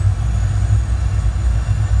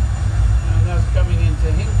 And that's coming into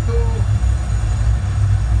Hinku.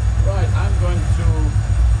 Right, I'm going to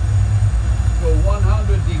go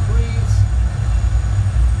 100 degrees.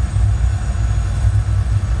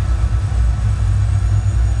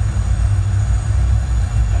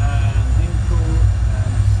 And Hinku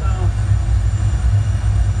and south.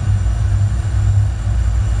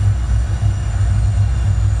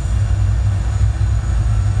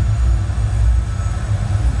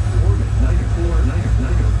 Orbit 94, Niner,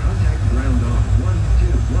 contact ground on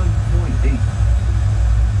 121.8.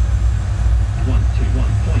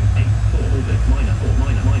 121.84 orbit minor 4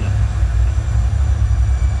 minor.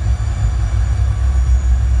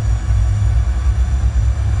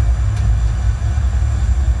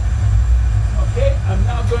 Okay, I'm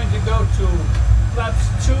now going to go to flaps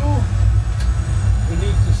 2. We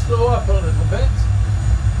need to slow up a little bit.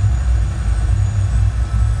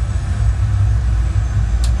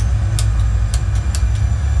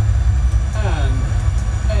 And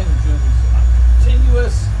engines are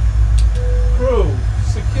continuous. Crew,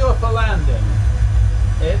 secure for landing.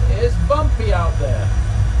 It is bumpy out there.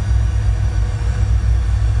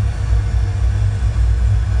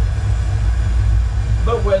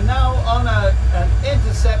 But we're now on an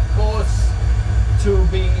intercept course to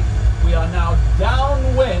be, we are now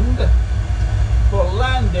downwind for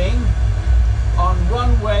landing on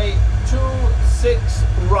runway 26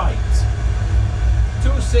 right.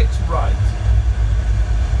 26 right.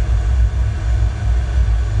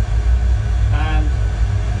 And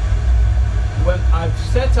when I've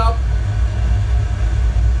set up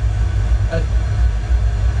a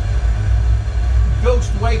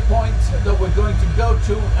ghost waypoint that we're going to go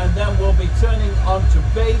to, and then we'll be turning onto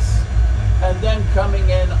base and then coming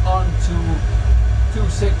in onto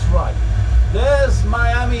 26 right. There's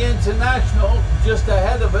Miami International just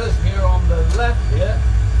ahead of us here on the left here.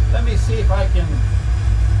 Let me see if I can.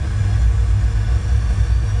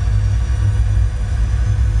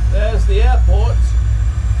 There's the airport,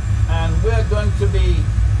 and we're going to be,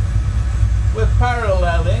 we're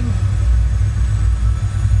paralleling.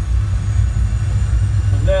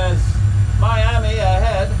 And there's Miami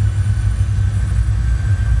ahead.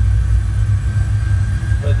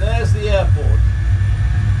 But there's the airport.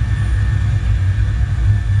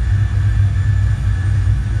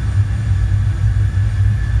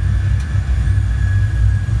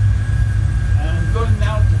 And I'm going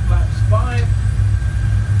now to flaps 5.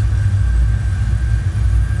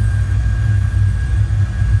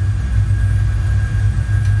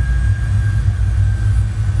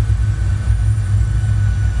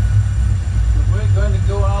 Going to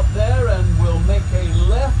go out there and we'll make a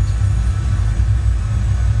left.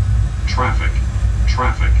 Traffic.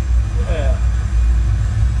 Yeah.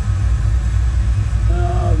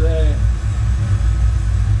 Oh,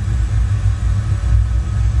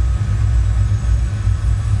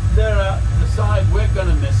 they're at the side. We're going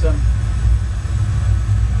to miss them.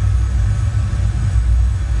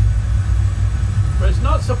 But it's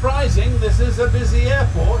not surprising. This is a busy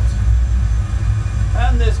airport.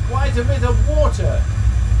 And there's quite a bit of water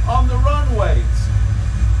on the runways,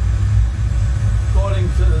 according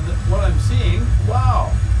to what I'm seeing.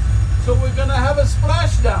 Wow. So we're going to have a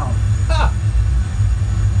splashdown. Ha!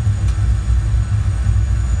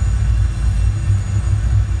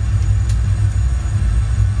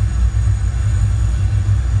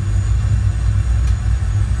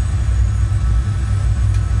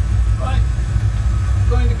 Right.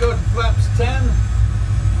 Going to go to flaps 10.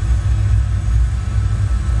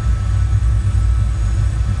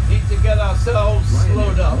 Need to get ourselves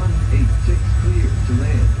slowed up. 186 clear to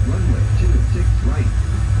land. Runway 26 right.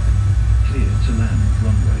 Clear to land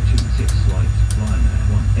runway 26 right.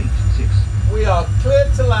 Ryanair 186. We are clear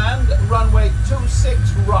to land runway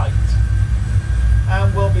 26 right.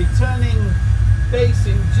 And we'll be turning base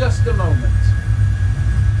in just a moment.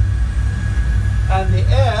 And the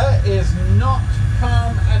air is not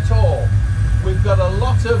calm at all. We've got a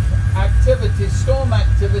lot of activity, storm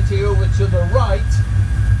activity over to the right.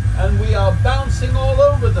 And we are bouncing all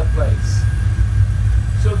over the place.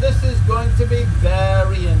 So this is going to be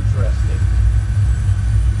very interesting.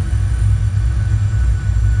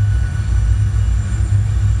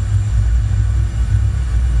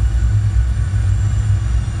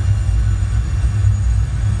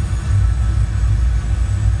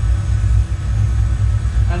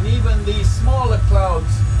 And even these smaller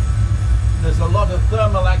clouds, there's a lot of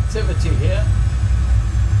thermal activity here.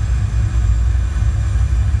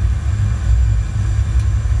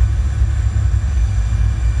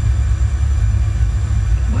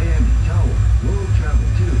 Miami,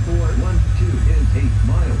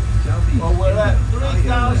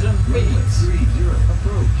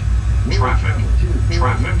 Traffic.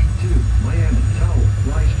 Traffic. Miami Tower.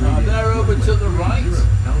 Fly straight in. They're over to the right.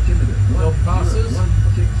 Altimeter No passes.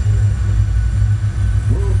 1016.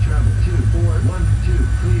 World travel 2412.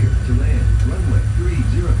 Clear to land. Runway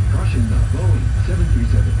 30. Caution now. Boeing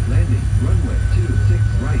 737. Landing. Runway 26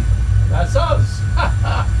 right. That's us.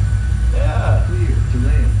 Yeah. Clear to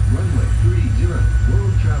land. Runway 30.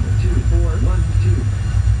 World travel 2412.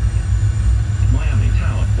 Miami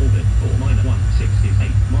Tower, orbit 4-168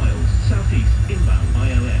 miles southeast, inbound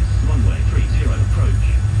ILS, runway 30 approach.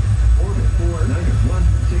 Orbit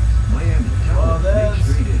 4916. Miami Well, Tower. there's Make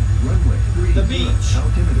straight in. Runway 30. the beach.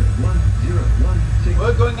 Altimeter 1016.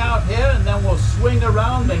 We're going out here and then we'll swing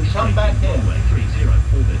around and come back here. Runway 30,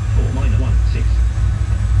 orbit 4-16.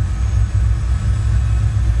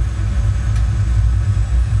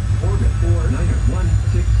 Orbit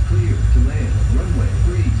 4916. Clear to land. Runway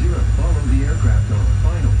 30. Follow the aircraft on.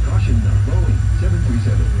 Final caution now. Boeing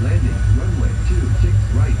 737. Landing. Runway 26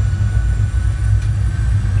 right.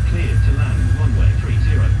 Cleared to land, runway 30,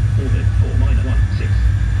 orbit 4-16.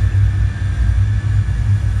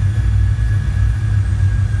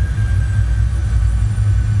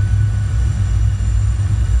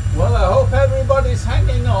 Well, I hope everybody's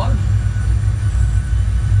hanging on.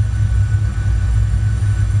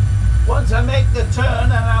 Once I make the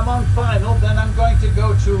turn and I'm on final, then I'm going to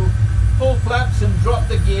go to full flaps and drop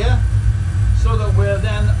the gear so that we're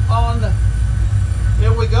then on.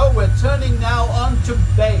 Here we go, we're turning now onto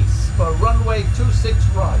base for runway 26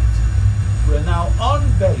 right. We're now on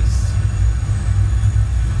base.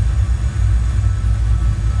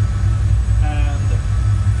 And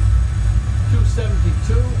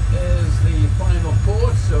 272 is the final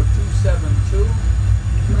course, so 272.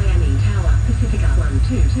 Miami Tower, Pacifica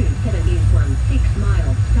 1227 is 16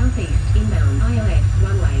 miles southeast, inbound ILS,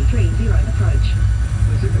 runway 30 approach.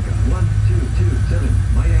 Pacifica 1227.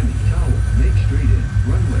 Miami Tower. Make straight in.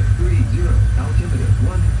 Runway 30. Altimeter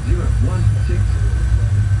 1016.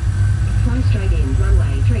 Fly straight in,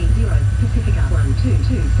 runway 30, Pacifica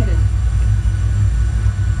 1227.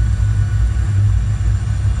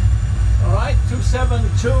 Alright,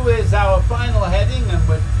 272 is our final heading and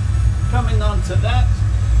we're coming on to that.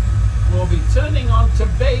 We'll be turning onto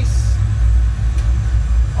base,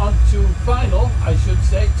 onto final, I should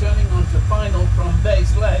say, turning onto final from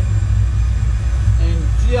base leg in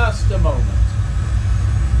just a moment.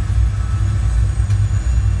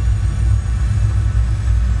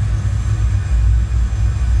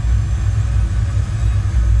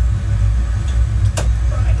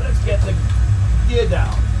 Right, let's get the gear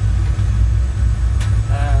down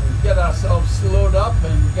and get ourselves slowed up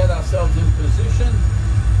and get ourselves in position.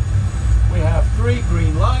 We have 3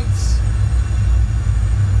 green lights.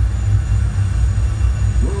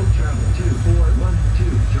 World travel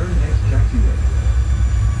 2412. Turn next taxiway.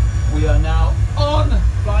 We are now on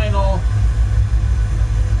final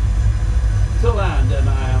to land, and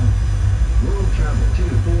I am World travel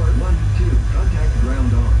 2412. Contact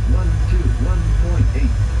ground on 121.8.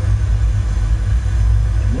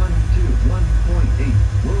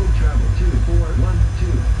 121.8. World travel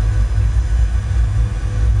 2412.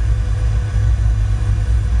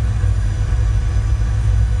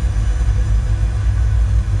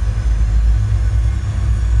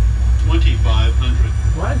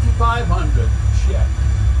 $2,500. Check.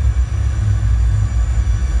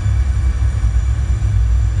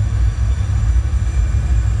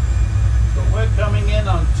 So we're coming in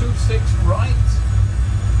on 26 right.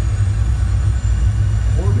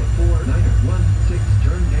 Orbit 4916.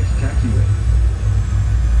 Turn next taxiway.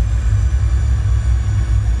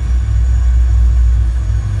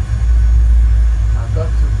 I've got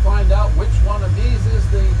to find out which one of these is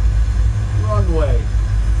the runway.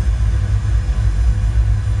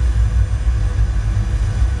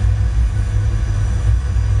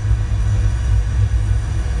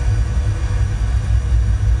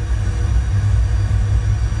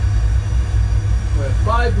 We're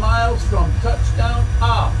 5 miles from touchdown.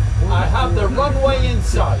 I have the runway in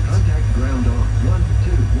sight. Contact ground on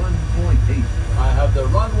 121.8. I have the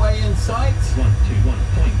runway in sight.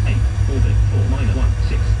 121.8, orbit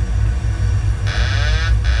 4-16.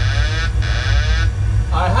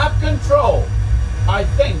 I have control, I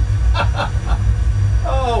think.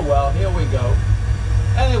 Oh well, here we go.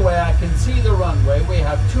 Anyway, I can see the runway. We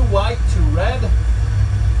have 2 white, 2 red,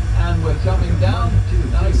 and we're coming down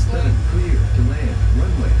nicely. Clear to land.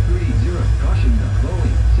 Runway 30. Caution now.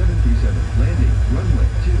 Boeing 737. Landing. Runway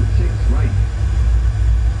 26 right.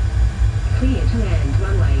 Clear to land,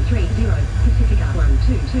 runway 30, Pacifica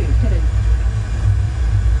 1227.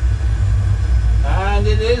 And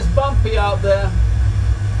it is bumpy out there.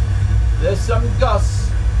 There's some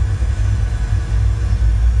gusts.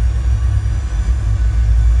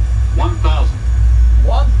 1,000.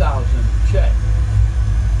 1,000, check.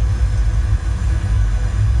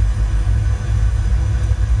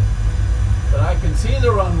 But I can see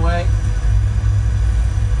the runway.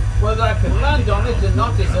 Whether I can land on it or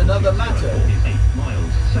not is another matter. Is 8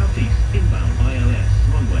 miles southeast inbound ILS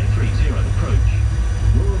runway 30 approach.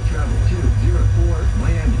 World travel 204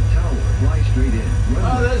 Miami Tower. Fly straight in.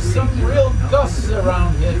 Oh, there's some real gusts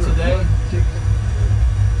around here today.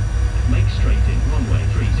 Make straight in runway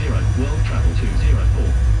 30 world travel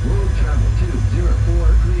 204. World travel 204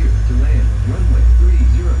 clear to land. Runway 30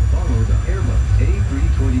 follow the Airbus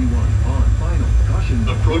A321 on final caution.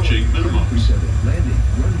 Approaching minimums. 737 landing.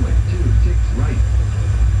 Runway 26 right.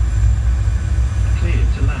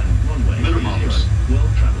 Cleared to land runway 30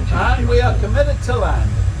 world travel 204. And we are committed to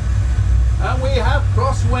land. And we have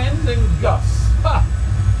crosswind and gusts. Ha!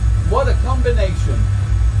 What a combination.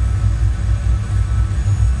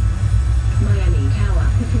 Miami Tower,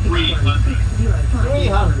 Pacific 300. 16054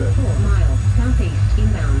 300. 4 miles southeast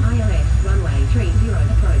inbound ILS runway 30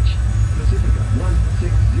 approach. Pacifica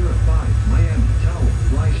 1605 Miami Tower.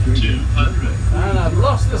 Fly straight in. 200. And I've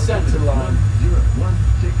lost the center line.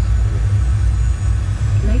 1016.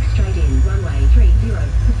 Make straight in runway 30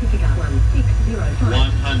 Pacifica 1605.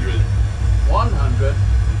 100. 100.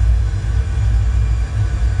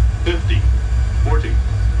 50. 40.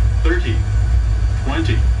 30.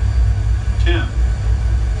 20. 10.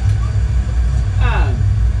 And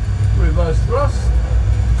reverse thrust.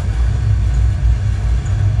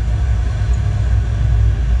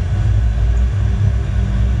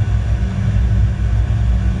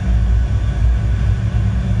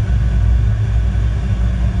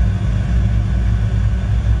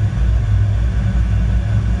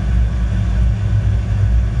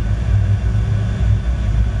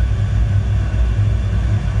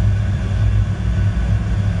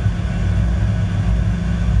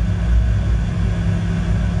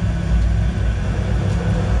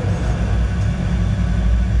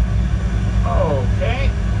 Okay.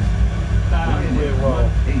 And we Ryanair will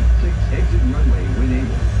 186 exit runway when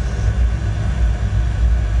able.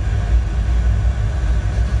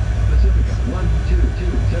 Pacifica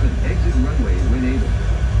 1227 exit runway when able.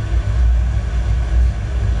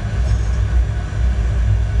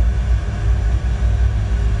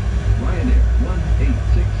 Ryanair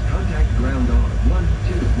 186 contact ground on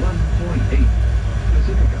 121.8.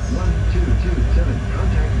 Pacifica 1227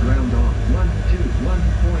 contact ground on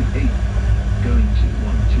 121.8. Going to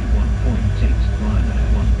 121.8 Ryanair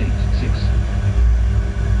 186.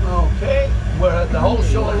 okay. We're at the whole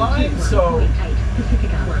shoreline, so 121.8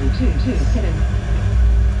 Pacifica 1227.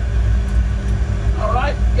 all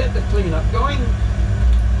right, get the cleanup going.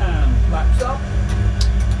 And flaps up.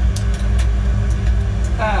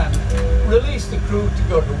 And release the crew to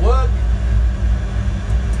go to work.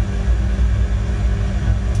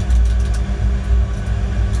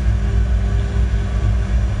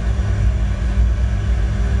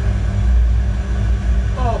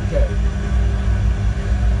 Okay.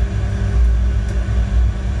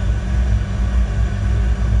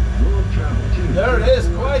 World travel 2. There it is,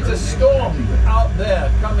 quite a storm out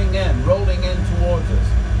there coming in, rolling in towards us.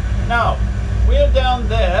 Now, we're down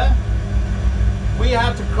there. We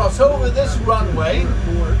have to cross over this runway.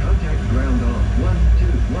 4 contact ground on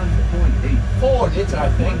 121.8. Ford it, I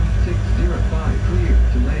think. 605 clear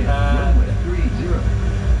to land. And Runway 30.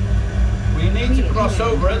 we need to cross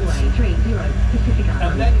over it Runway 30 Pacifica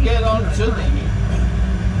and then get onto the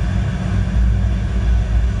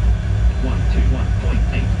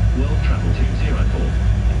 121.8 world travel 204.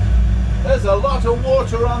 There's a lot of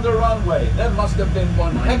water on the runway. There must have been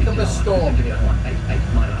one heck of a storm Pacifica here.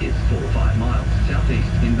 188 minor is 45 miles southeast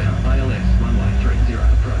inbound ILS runway 30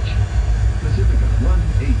 approach. Pacifica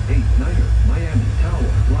 1889er Miami Tower.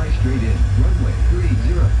 Fly straight in. Runway 30.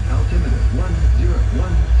 Altimeter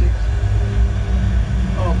 1016.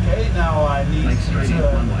 Okay, now I need Make to straight in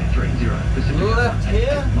turn runway 30 Pacifica left 188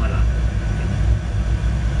 here. minor.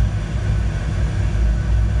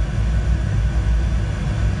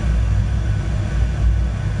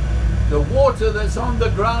 The water that's on the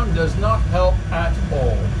ground does not help at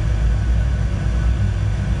all.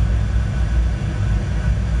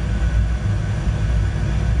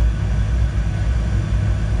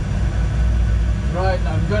 Right,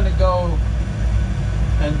 I'm going to go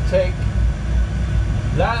and take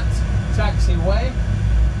that taxiway.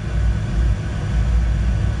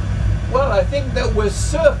 Well, I think that we're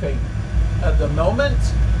surfing at the moment.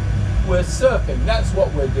 We're surfing, that's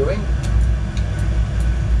what we're doing.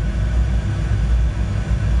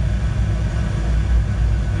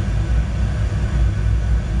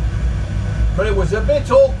 But it was a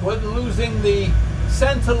bit awkward losing the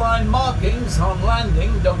centerline markings on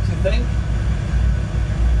landing, don't you think?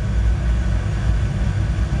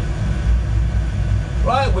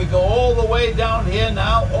 Right, we go all the way down here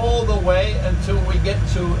now, all the way until we get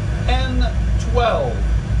to N12.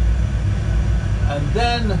 And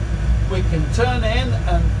then we can turn in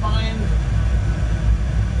and find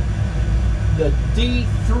the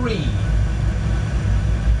D3.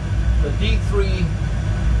 The D3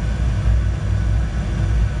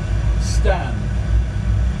 stand.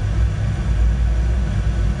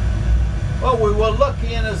 Well, we were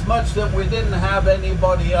lucky in as much that we didn't have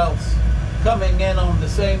anybody else coming in on the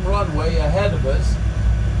same runway ahead of us.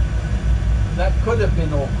 That could have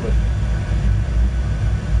been awkward.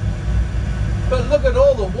 But look at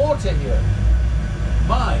all the water here.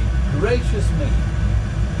 My gracious me.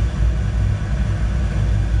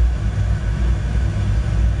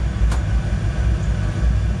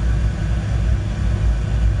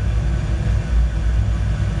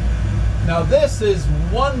 Now this is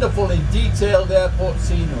wonderfully detailed airport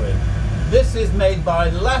scenery. This is made by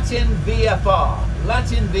Latin VFR.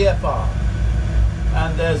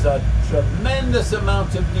 And there's a tremendous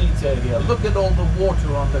amount of detail here. Look at all the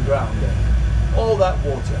water on the ground there. All that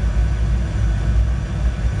water.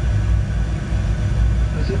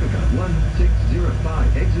 Pacifica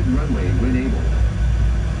 1605, exit runway when able.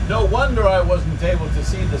 No wonder I wasn't able to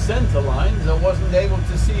see the center lines. I wasn't able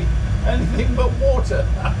to see anything but water.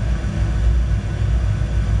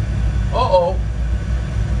 Uh-oh.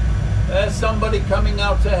 There's somebody coming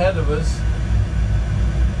out ahead of us.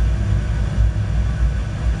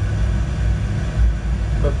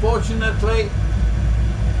 But fortunately,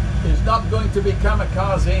 he's not going to be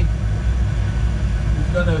kamikaze.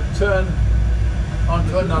 He's going to turn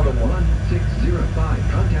onto another one.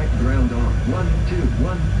 1605, contact ground on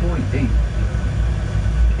 121.8.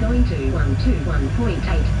 Going to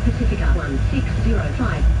 121.8, Pacifica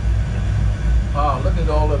 1605. Ah, look at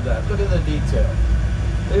all of that. Look at the detail.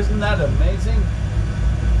 Isn't that amazing?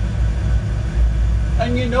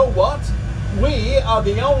 And you know what? We are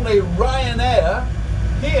the only Ryanair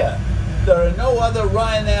here. There are no other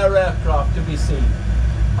Ryanair aircraft to be seen.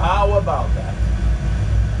 How about that?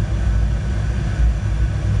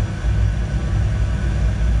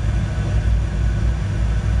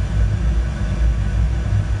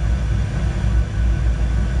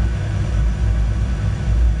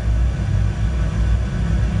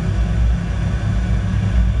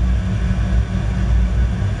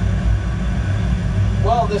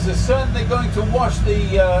 Well, this is certainly going to wash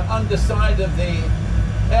the underside of the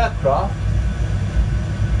aircraft.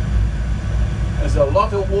 There's a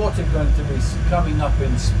lot of water going to be coming up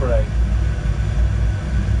in spray.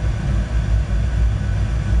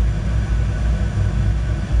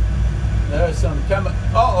 There's some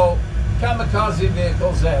kamikaze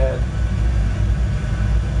vehicles ahead.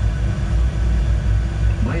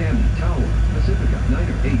 Miami Tower, Pacifica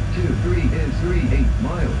 9823 is 38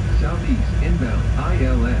 miles southeast inbound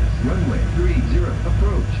ILS runway 30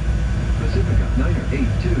 approach. Pacifica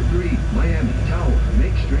 9823 Miami Tower,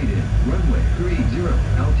 make straight in runway 30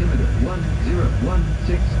 altimeter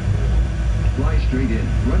 1016. Fly straight in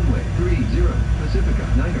runway 30 Pacifica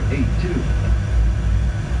 982.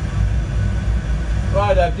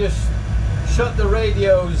 Right, I've just shut the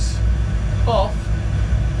radios off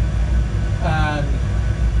and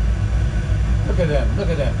look at them, look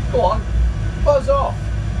at them. Go on, buzz off.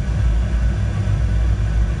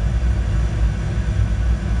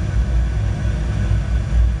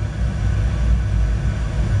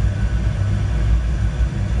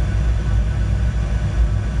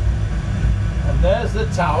 And there's the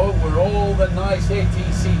tower where all the nice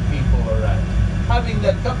ATC people are at, having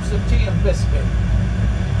their cups of tea and biscuit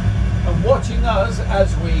and watching us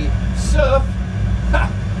as we surf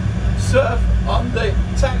surf on the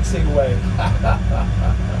taxiway.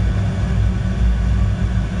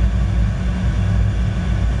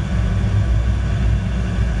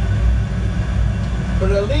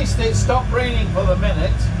 But at least it stopped raining for the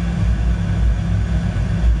minute.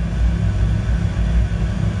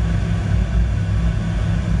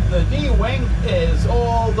 The D-wing is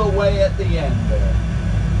all the way at the end there.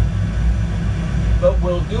 But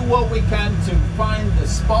we'll do what we can to find the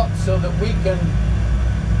spot so that we can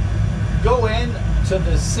go in to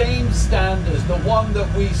the same stand as the one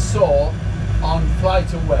that we saw on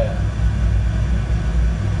Flight Aware.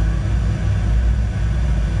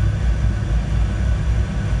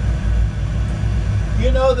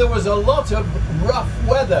 You know, there was a lot of rough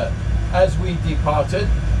weather as we departed.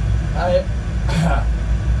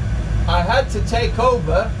 I had to take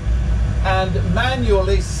over and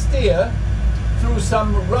manually steer through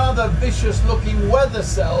some rather vicious looking weather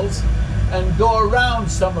cells and go around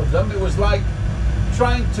some of them. It was like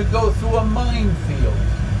trying to go through a minefield.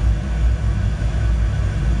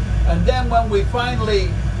 And then when we finally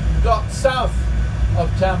got south of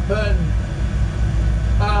Tampa and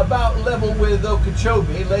about level with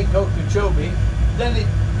Okeechobee, Lake Okeechobee, then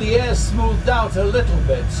the air smoothed out a little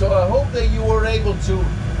bit. So I hope that you were able to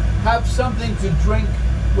have something to drink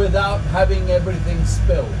without having everything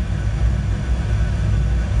spilled.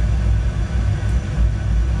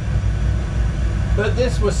 But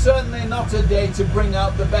this was certainly not a day to bring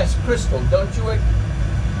out the best crystal, don't you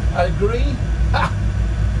agree? Ha!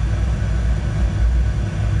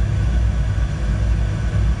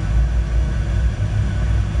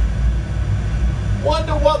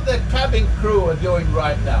 Wonder what the cabin crew are doing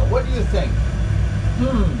right now. What do you think?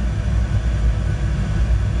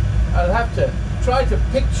 I'll have to try to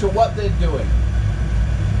picture what they're doing.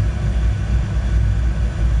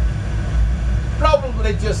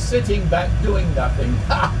 Probably just sitting back doing nothing.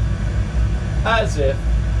 Ha! As if.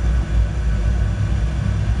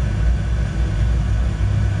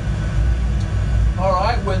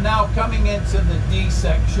 Alright, we're now coming into the D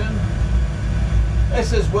section.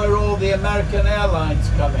 This is where all the American Airlines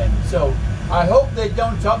come in. So I hope they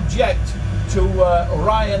don't object to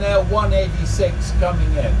Ryanair 186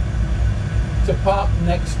 coming in to park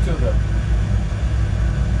next to them.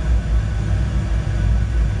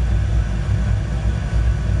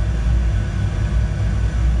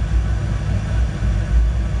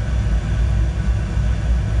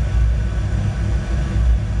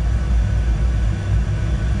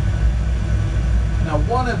 Now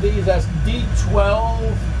one of these has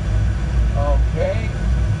D12, okay,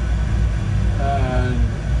 and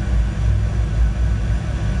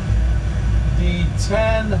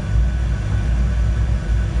D10,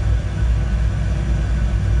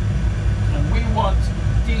 and we want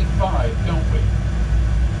D5, don't we?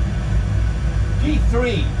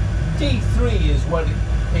 D3, D3 is what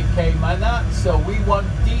it came in at, so we want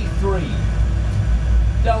D3,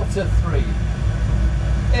 Delta 3,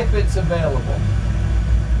 if it's available.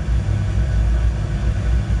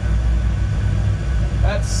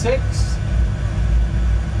 That's 6.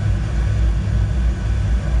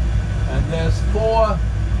 And there's 4.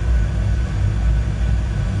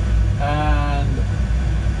 And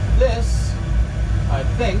this, I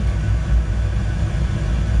think,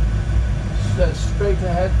 says straight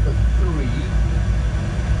ahead for 3.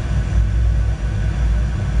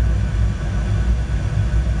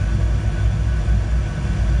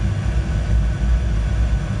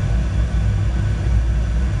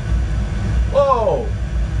 Whoa!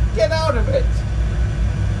 Get out of it!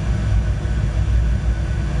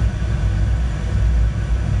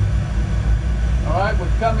 Alright,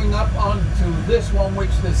 we're coming up onto this one,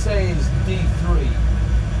 which they say is D3.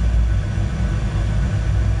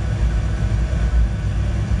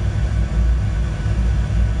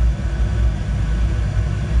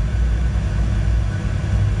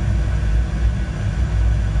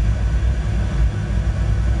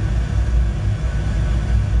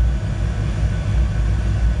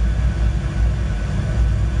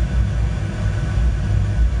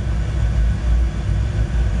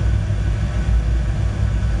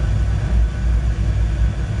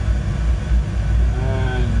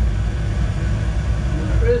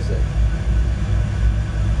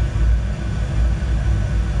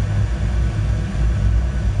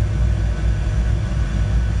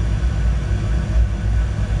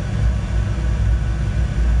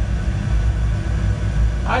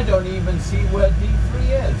 I don't even see where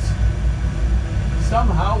D3 is.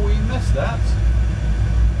 Somehow we missed that.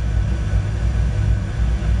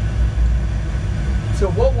 So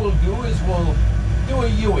what we'll do is we'll do a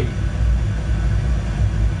UE.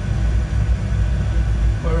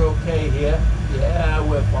 We're okay here. Yeah,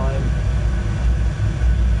 we're fine.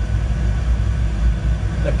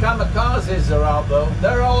 The kamikazes are out though.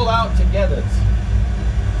 They're all out together.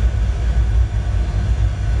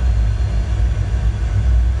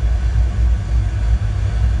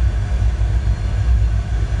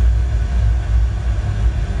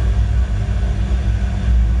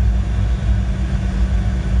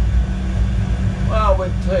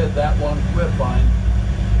 We've cleared that one, we're fine.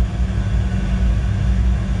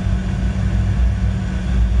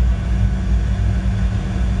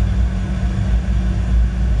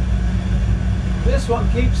 This one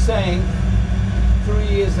keeps saying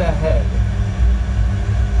 3 is ahead.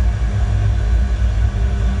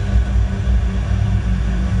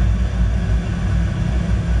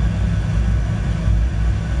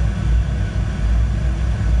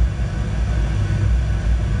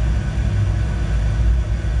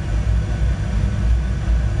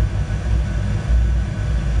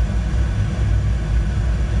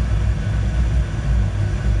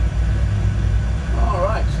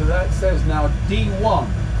 says now D1.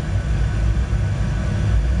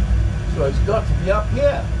 So it's got to be up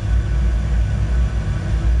here.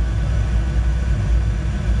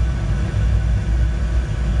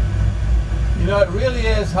 You know, it really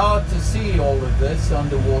is hard to see all of this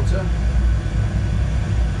underwater.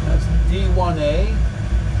 That's D1A.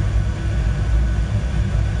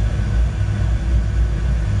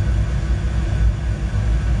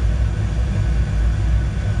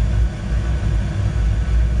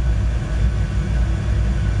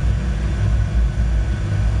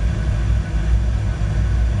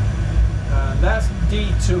 And that's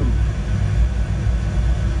D2.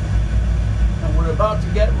 And we're about to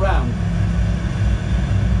get round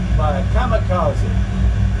by a kamikaze.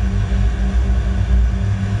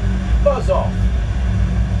 Buzz off.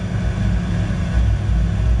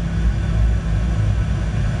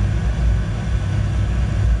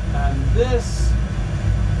 And this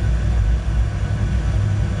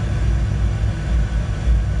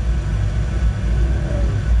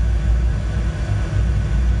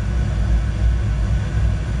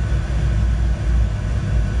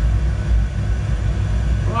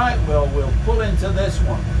right, well, we'll pull into this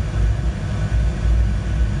one.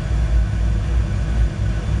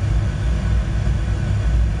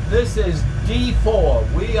 This is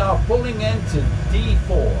D4. We are pulling into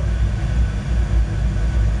D4.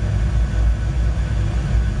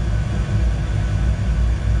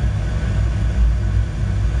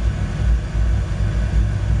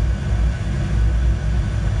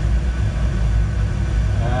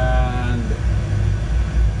 And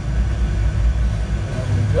there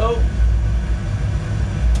we go.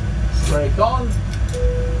 Brake on.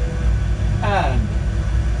 And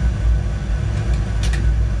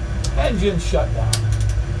engine shutdown.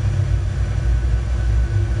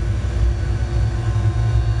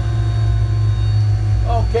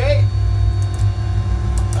 Okay.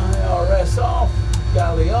 IRS off,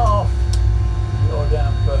 galley off, yaw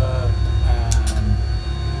damper, and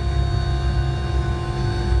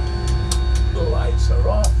the lights are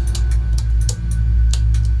off.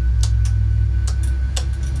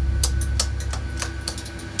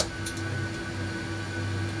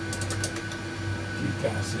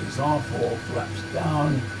 Gas is off, all flaps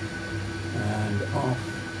down and off.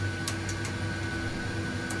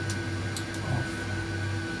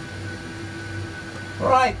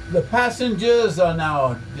 Right, the passengers are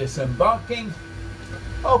now disembarking.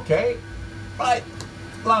 Okay, right,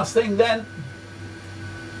 last thing then.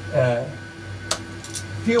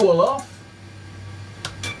 Fuel off,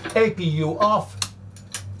 APU off,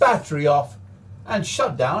 battery off, and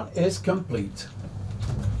shutdown is complete.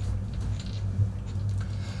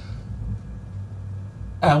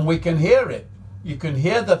 And we can hear it. You can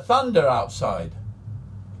hear the thunder outside.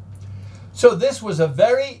 So this was a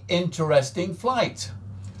very interesting flight.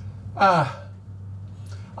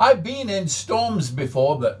 I've been in storms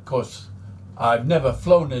before, but of course I've never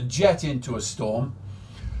flown a jet into a storm.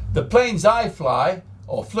 The planes I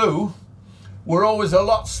flew were always a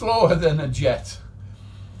lot slower than a jet.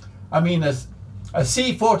 I mean, a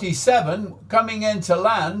C-47 coming into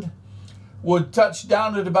land would touch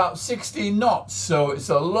down at about 60 knots, so it's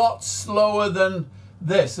a lot slower than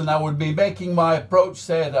this, and I would be making my approach,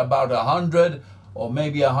 say, at about 100 or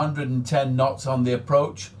maybe 110 knots on the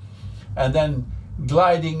approach, and then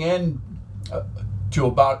gliding in to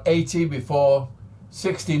about 80 before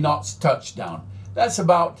 60 knots touchdown. That's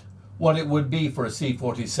about what it would be for a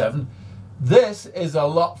C-47. This is a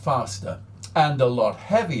lot faster and a lot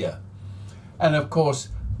heavier, and of course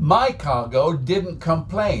my cargo didn't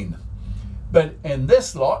complain. But in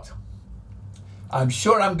this lot, I'm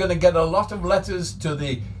sure I'm going to get a lot of letters to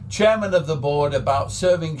the chairman of the board about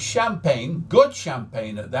serving champagne, good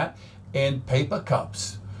champagne at that, in paper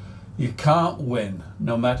cups. You can't win,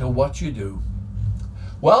 no matter what you do.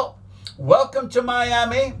 Well, welcome to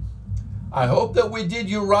Miami. I hope that we did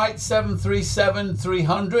you right,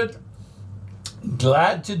 737-300.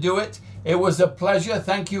 Glad to do it. It was a pleasure.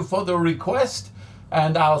 Thank you for the request.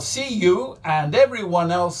 And I'll see you and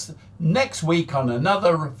everyone else next week on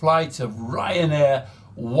another flight of Ryanair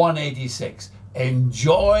 186.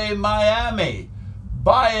 Enjoy Miami.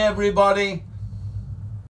 Bye, everybody.